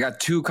right. I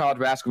got 2 college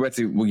basketball bets.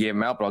 We'll give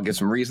them out, but I'll get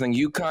some reasoning.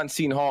 UConn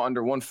Seton Hall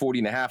under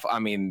 140.5. I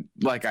mean,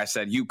 like I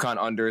said, UConn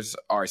unders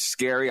are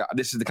scary.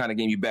 This is the kind of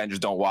game you bet and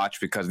just don't watch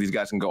because these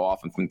guys can go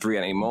off from 3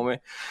 at any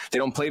moment. They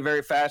don't play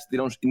very fast.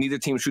 Neither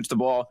team shoots the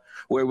ball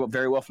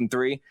very well from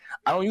 3.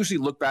 I don't usually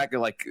look back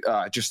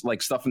at just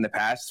stuff in the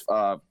past,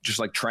 just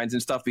like trends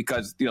and stuff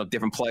because,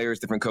 different players,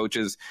 different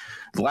coaches.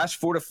 The last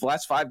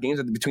 5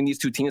 games between these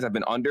 2 teams have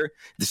been under.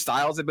 The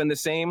styles have been the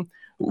same.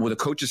 Well, the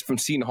coaches from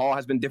Seton Hall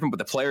has been different, but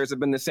the players have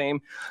been the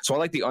same. So I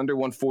like the under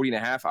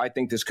 140.5. I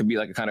think this could be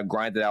like a kind of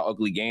grinded out,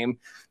 ugly game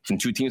from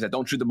 2 teams that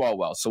don't shoot the ball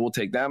well. So we'll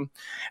take them.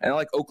 And I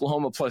like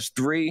Oklahoma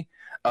 +3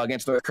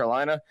 against North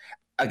Carolina.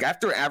 Like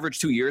after an average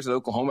 2 years at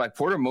Oklahoma, like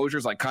Porter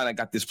Moser's like kind of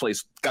got this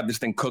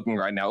thing cooking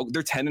right now.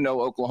 They're 10-0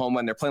 Oklahoma,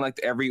 and they're playing like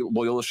every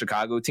Loyola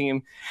Chicago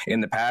team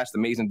in the past.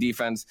 Amazing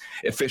defense,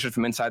 efficient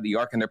from inside the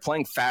arc, and they're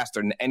playing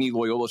faster than any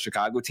Loyola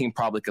Chicago team,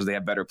 probably because they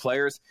have better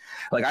players.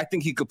 Like I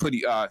think he could put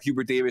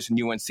Hubert Davis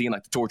and UNC in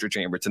like the torture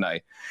chamber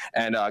tonight.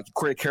 And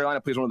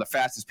Carolina plays one of the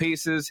fastest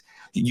paces.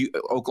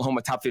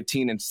 Oklahoma top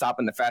 15 and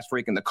stopping the fast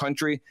break in the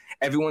country.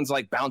 Everyone's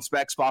like bounce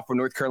back spot for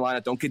North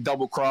Carolina. Don't get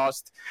double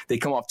crossed. They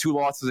come off 2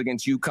 losses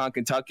against UConn,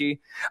 Kentucky.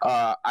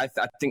 I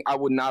think I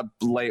would not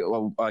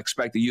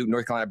expect the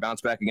North Carolina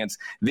bounce back against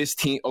this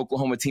team,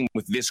 Oklahoma team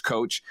with this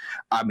coach.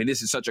 I mean,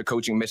 this is such a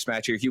coaching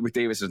mismatch here. Hubert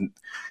Davis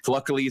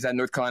luckily he's at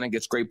North Carolina and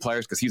gets great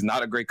players because he's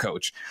not a great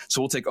coach.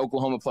 So we'll take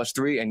Oklahoma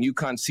 +3 and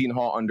UConn Seton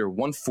Hall under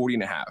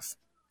 140.5.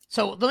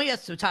 So let me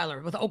ask you,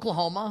 Tyler, with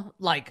Oklahoma,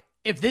 like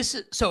if this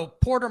is, so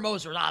Porter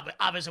Moser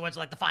obviously went to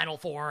like the Final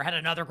Four, had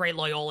another great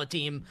Loyola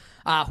team.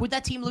 Who'd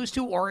that team lose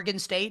to? Oregon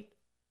State?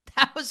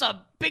 That was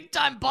a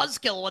big-time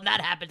buzzkill when that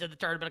happened in the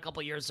tournament a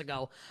couple years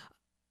ago.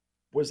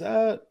 Was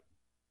that?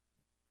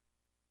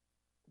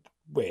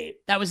 Wait.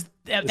 That was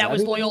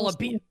Loyola.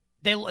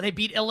 They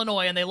beat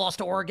Illinois and they lost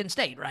to Oregon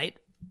State, right?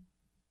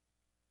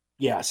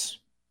 Yes,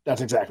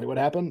 that's exactly what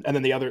happened. And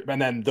then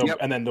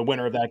the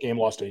winner of that game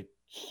lost to.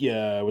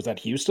 Was that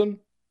Houston?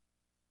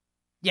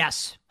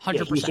 Yes, 100%.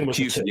 Yeah, Houston was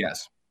Houston,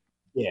 yes.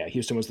 Yeah,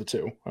 Houston was the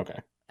 2. Okay.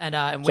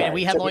 And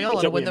we had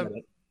Loyola to win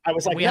the. I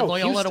was like, we had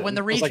Loyola to win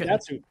the region.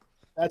 Like,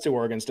 that's who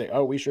Oregon State.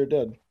 Oh, we sure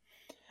did.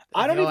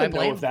 I don't even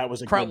know if that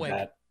was a good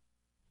bet.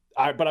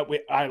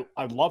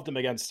 I loved him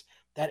against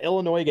that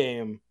Illinois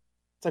game.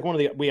 It's like one of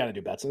the, we got to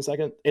do bets in a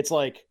second. It's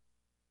like,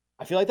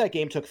 I feel like that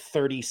game took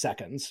 30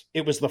 seconds.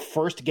 It was the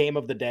first game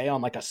of the day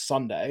on like a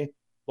Sunday.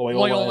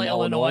 Loyola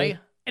Illinois.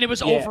 And it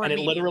was over and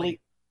immediately.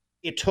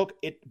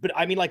 But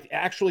I mean, like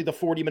actually the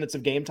 40 minutes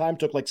of game time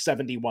took like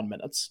 71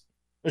 minutes.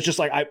 It was just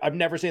like, I've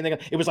never seen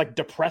anything. It was like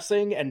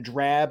depressing and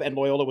drab, and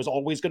Loyola was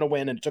always going to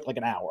win, and it took like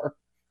an hour.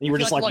 And you were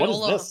just like, Loyola,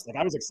 what is this? Like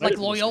I was excited.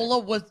 Like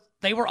Loyola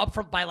they were up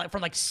from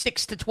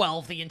 6 to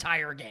 12 the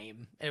entire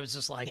game. It was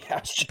just like,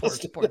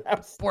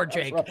 poor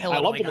Jake. I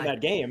loved him in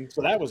that game,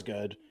 so that was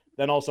good.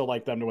 Then also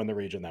like them to win the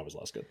region, that was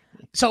less good.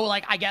 So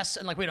like, I guess,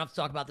 and like we don't have to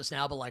talk about this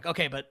now, but like,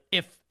 okay, but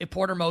if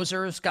Porter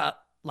Moser's got,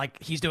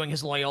 like he's doing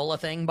his Loyola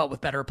thing, but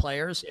with better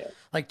players,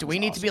 like do we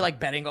need to be like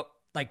betting,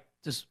 like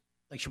just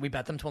like, should we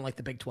bet them to win like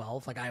the Big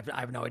 12? Like I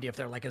have no idea if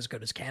they're like as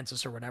good as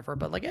Kansas or whatever,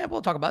 but like, yeah,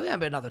 we'll talk about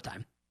that another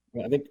time.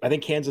 I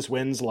think Kansas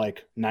wins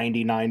like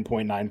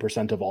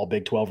 99.9% of all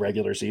Big 12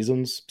 regular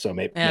seasons. So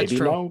maybe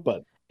no,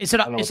 but is it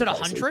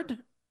 100?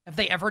 Have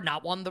they ever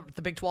not won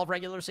the Big 12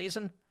 regular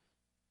season?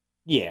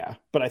 Yeah,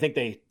 but I think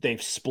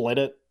they've split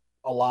it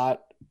a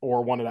lot,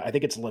 or one of the, I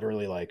think it's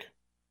literally like,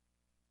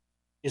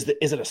 is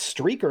it a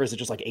streak or is it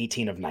just like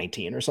 18 of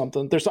 19 or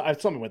something? There's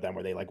something with them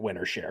where they like win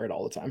or share it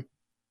all the time.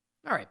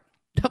 All right.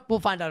 We'll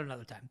find out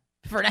another time.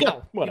 For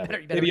now, whatever.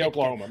 You better maybe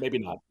Oklahoma, maybe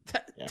not.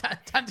 Yeah.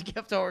 Time to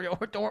give to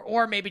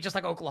or maybe just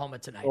like Oklahoma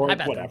tonight. Or I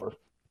bet whatever. Them.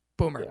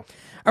 Boomer. Yeah.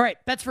 All right,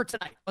 bets for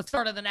tonight. Let's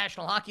start at the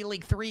National Hockey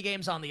League. 3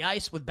 games on the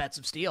ice with bets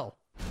of steel.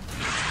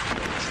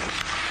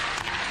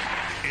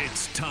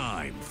 It's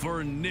time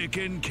for Nick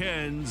and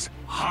Ken's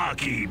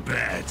Hockey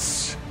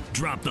Bets.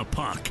 Drop the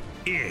puck.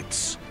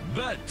 It's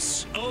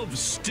Bets of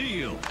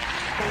Steel.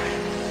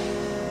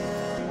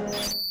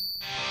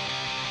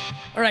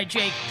 All right,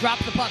 Jake, drop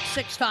the puck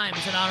 6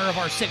 times in honor of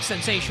our 6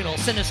 sensational,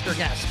 sinister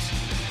guests.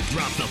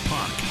 Drop the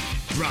puck.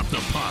 Drop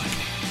the puck.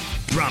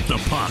 Drop the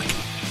puck.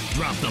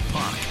 Drop the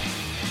puck.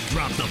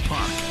 Drop the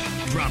puck.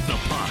 Drop the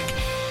puck.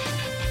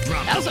 Drop the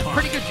puck. That was a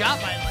pretty good job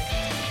by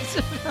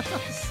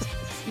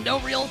no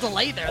real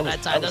delay there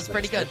that time. That's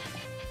pretty good.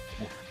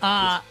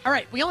 All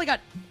right, we only got,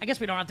 I guess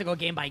we don't have to go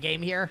game by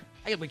game here.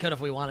 I guess we could if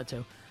we wanted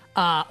to.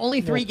 Only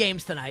 3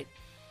 games tonight.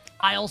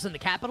 Isles and the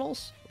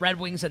Capitals, Red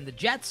Wings and the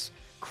Jets,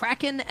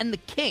 Kraken and the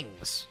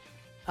Kings.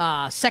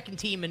 Second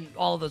team in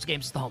all of those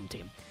games is the home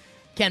team.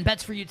 Ken,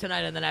 bets for you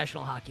tonight in the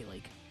National Hockey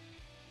League.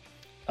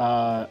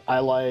 I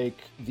like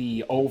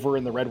the over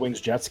in the Red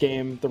Wings-Jets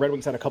game. The Red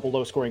Wings had a couple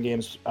low-scoring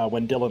games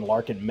when Dylan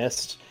Larkin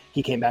missed.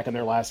 He came back in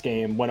their last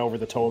game, went over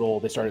the total.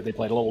 They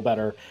played a little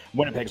better.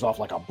 Winnipeg's off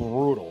like a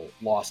brutal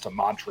loss to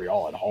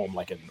Montreal at home,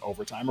 like in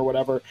overtime or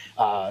whatever.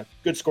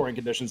 Good scoring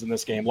conditions in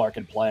this game.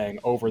 Larkin playing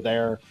over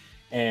there.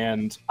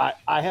 And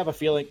I have a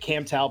feeling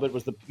Cam Talbot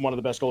was one of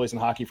the best goalies in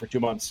hockey for 2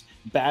 months.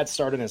 Bad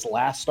start in his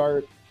last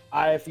start.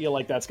 I feel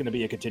like that's going to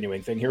be a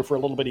continuing thing here for a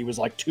little bit. He was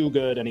like too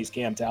good, and he's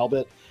Cam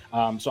Talbot. So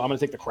I'm going to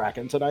take the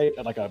Kraken tonight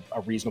at like a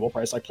reasonable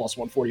price, like plus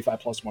 145,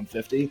 plus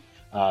 150.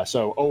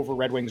 So over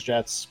Red Wings,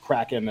 Jets,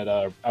 Kraken at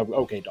a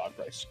okay dog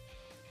price.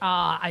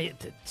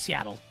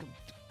 Seattle,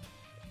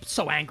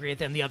 so angry at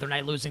them the other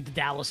night, losing to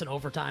Dallas in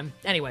overtime.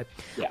 Anyway,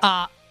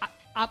 yeah.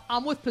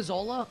 I'm with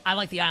Pizzola. I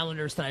like the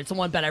Islanders tonight. It's the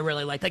one bet I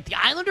really like. Like the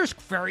Islanders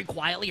very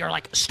quietly are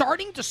like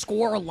starting to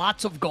score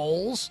lots of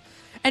goals,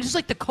 and just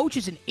like the coach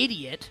is an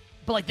idiot.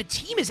 But like the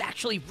team is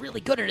actually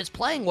really good and is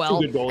playing well.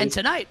 And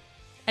tonight,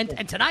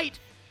 and tonight,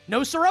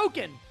 no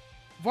Sorokin.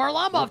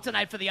 Varlamov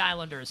tonight for the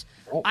Islanders.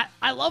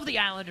 I love the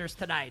Islanders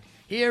tonight.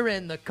 Here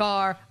in the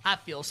car, I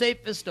feel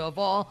safest of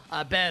all.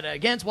 I bet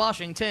against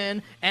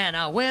Washington, and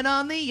I win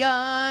on the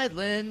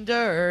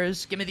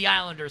Islanders. Give me the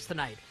Islanders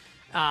tonight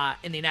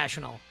in the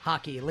National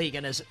Hockey League.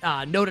 And as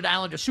noted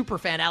Islanders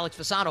superfan Alex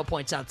Fasano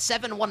points out,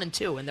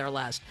 7-1-2 in their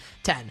last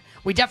 10.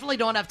 We definitely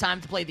don't have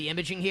time to play the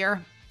imaging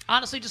here.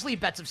 Honestly, just leave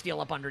Bets of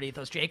Steel up underneath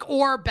those, Jake,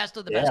 or Best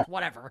of the Best,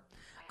 whatever.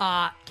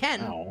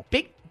 Ken,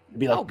 big. It'd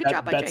be like good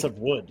job by Bets Jake. of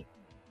Wood.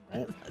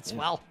 Right? That's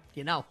well,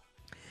 you know.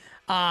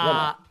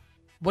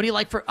 What do you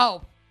like for?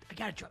 Oh, I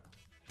gotta drop.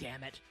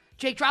 Damn it,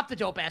 Jake, drop the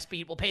dope ass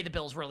beat. We'll pay the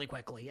bills really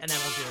quickly, and then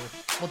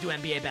we'll do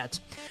NBA bets.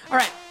 All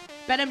right.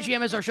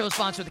 BetMGM is our show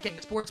sponsor, the King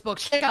of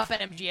Sportsbooks. Check out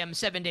BetMGM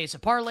 7 days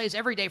of parlays.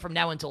 Every day from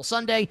now until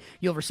Sunday,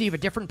 you'll receive a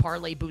different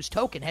Parlay Boost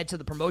token. Head to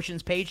the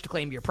promotions page to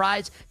claim your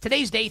prize.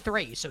 Today's day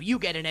 3, so you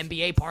get an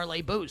NBA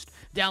Parlay Boost.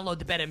 Download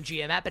the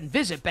BetMGM app and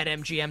visit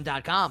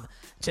BetMGM.com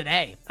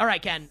today. All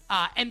right, Ken,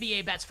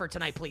 NBA bets for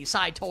tonight, please.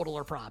 Side, total,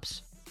 or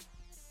props?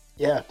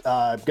 Yeah,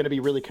 I'm going to be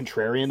really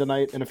contrarian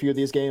tonight in a few of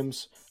these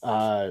games.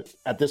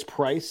 At this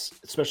price,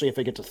 especially if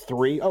they get to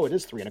 3. Oh, it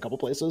is 3 in a couple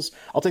places.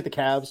 I'll take the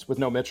Cavs with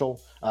no Mitchell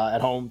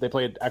at home. They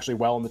played actually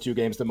well in the 2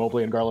 games that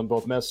Mobley and Garland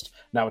both missed.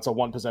 Now it's a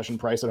 1-possession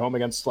price at home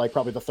against like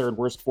probably the 3rd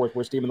worst, 4th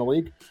worst team in the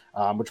league,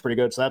 which is pretty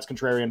good. So that's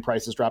contrarian.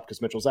 Prices dropped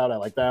because Mitchell's out. I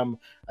like them.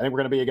 I think we're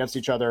going to be against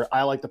each other.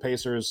 I like the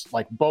Pacers.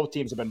 Like both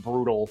teams have been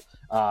brutal,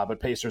 but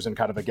Pacers in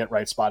kind of a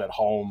get-right spot at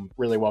home.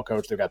 Really well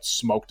coached. They've got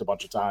smoked a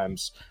bunch of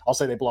times. I'll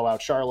say they blow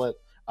out Charlotte.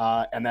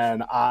 And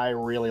then I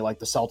really like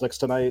the Celtics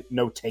tonight.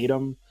 No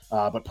Tatum,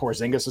 but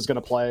Porzingis is going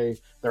to play.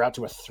 They're out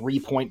to a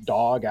 3-point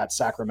dog at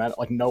Sacramento.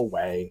 Like, no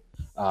way.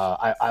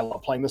 I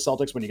love playing the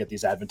Celtics when you get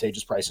these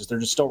advantageous prices. They're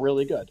just still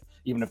really good,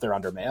 even if they're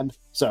undermanned.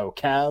 So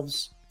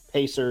Cavs,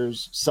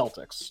 Pacers,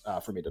 Celtics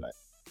for me tonight.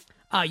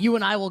 You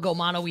and I will go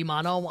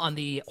mano-a-mano on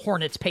the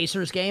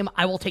Hornets-Pacers game.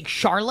 I will take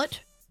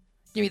Charlotte.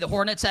 Give me the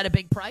Hornets at a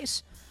big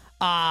price.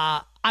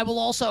 I'll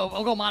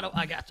go mono.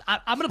 I'm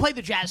going to play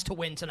the Jazz to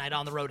win tonight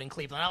on the road in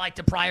Cleveland. I liked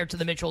it prior to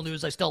the Mitchell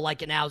news. I still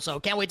like it now, so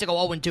can't wait to go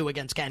 0-2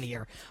 against Ken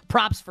here.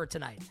 Props for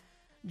tonight.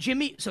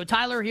 So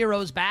Tyler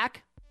Hero's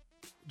back.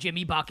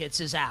 Jimmy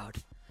Buckets is out.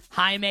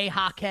 Jaime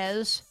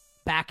Jaquez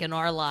back in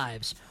our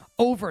lives.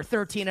 over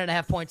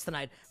 13.5 points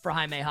tonight for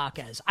Jaime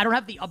Jaquez. I don't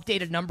have the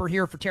updated number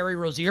here for Terry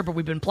Rozier, but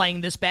we've been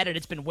playing this bet, and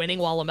it's been winning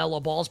while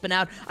LaMelo Ball's been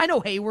out. I know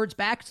Hayward's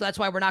back, so that's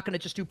why we're not going to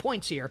just do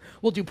points here.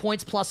 We'll do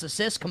points plus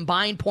assists,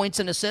 combined points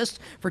and assists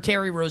for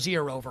Terry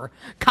Rozier over.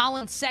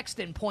 Colin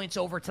Sexton points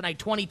over tonight,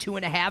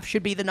 22.5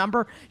 should be the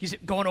number. He's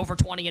going over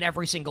 20 in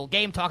every single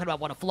game, talking about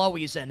what a flow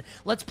he's in.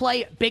 Let's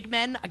play big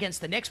men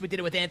against the Knicks. We did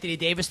it with Anthony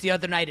Davis the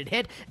other night. It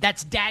hit.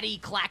 That's Daddy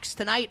Clax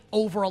tonight,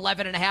 over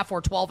 11.5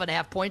 or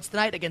 12.5 points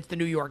tonight against the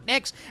New York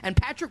Knicks. And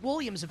Patrick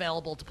Williams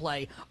available to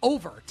play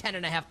over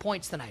 10.5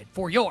 points tonight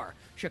for your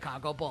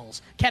Chicago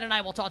Bulls. Ken and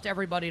I will talk to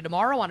everybody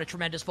tomorrow on a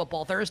tremendous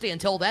Football Thursday.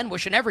 Until then,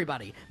 wishing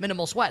everybody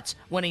minimal sweats,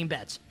 winning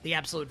bets, the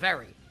absolute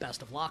very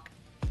best of luck.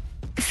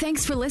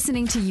 Thanks for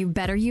listening to You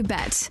Better You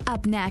Bet.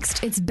 Up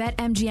next, it's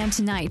BetMGM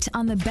Tonight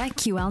on the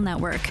BetQL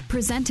Network,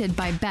 presented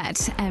by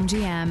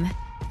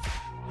BetMGM.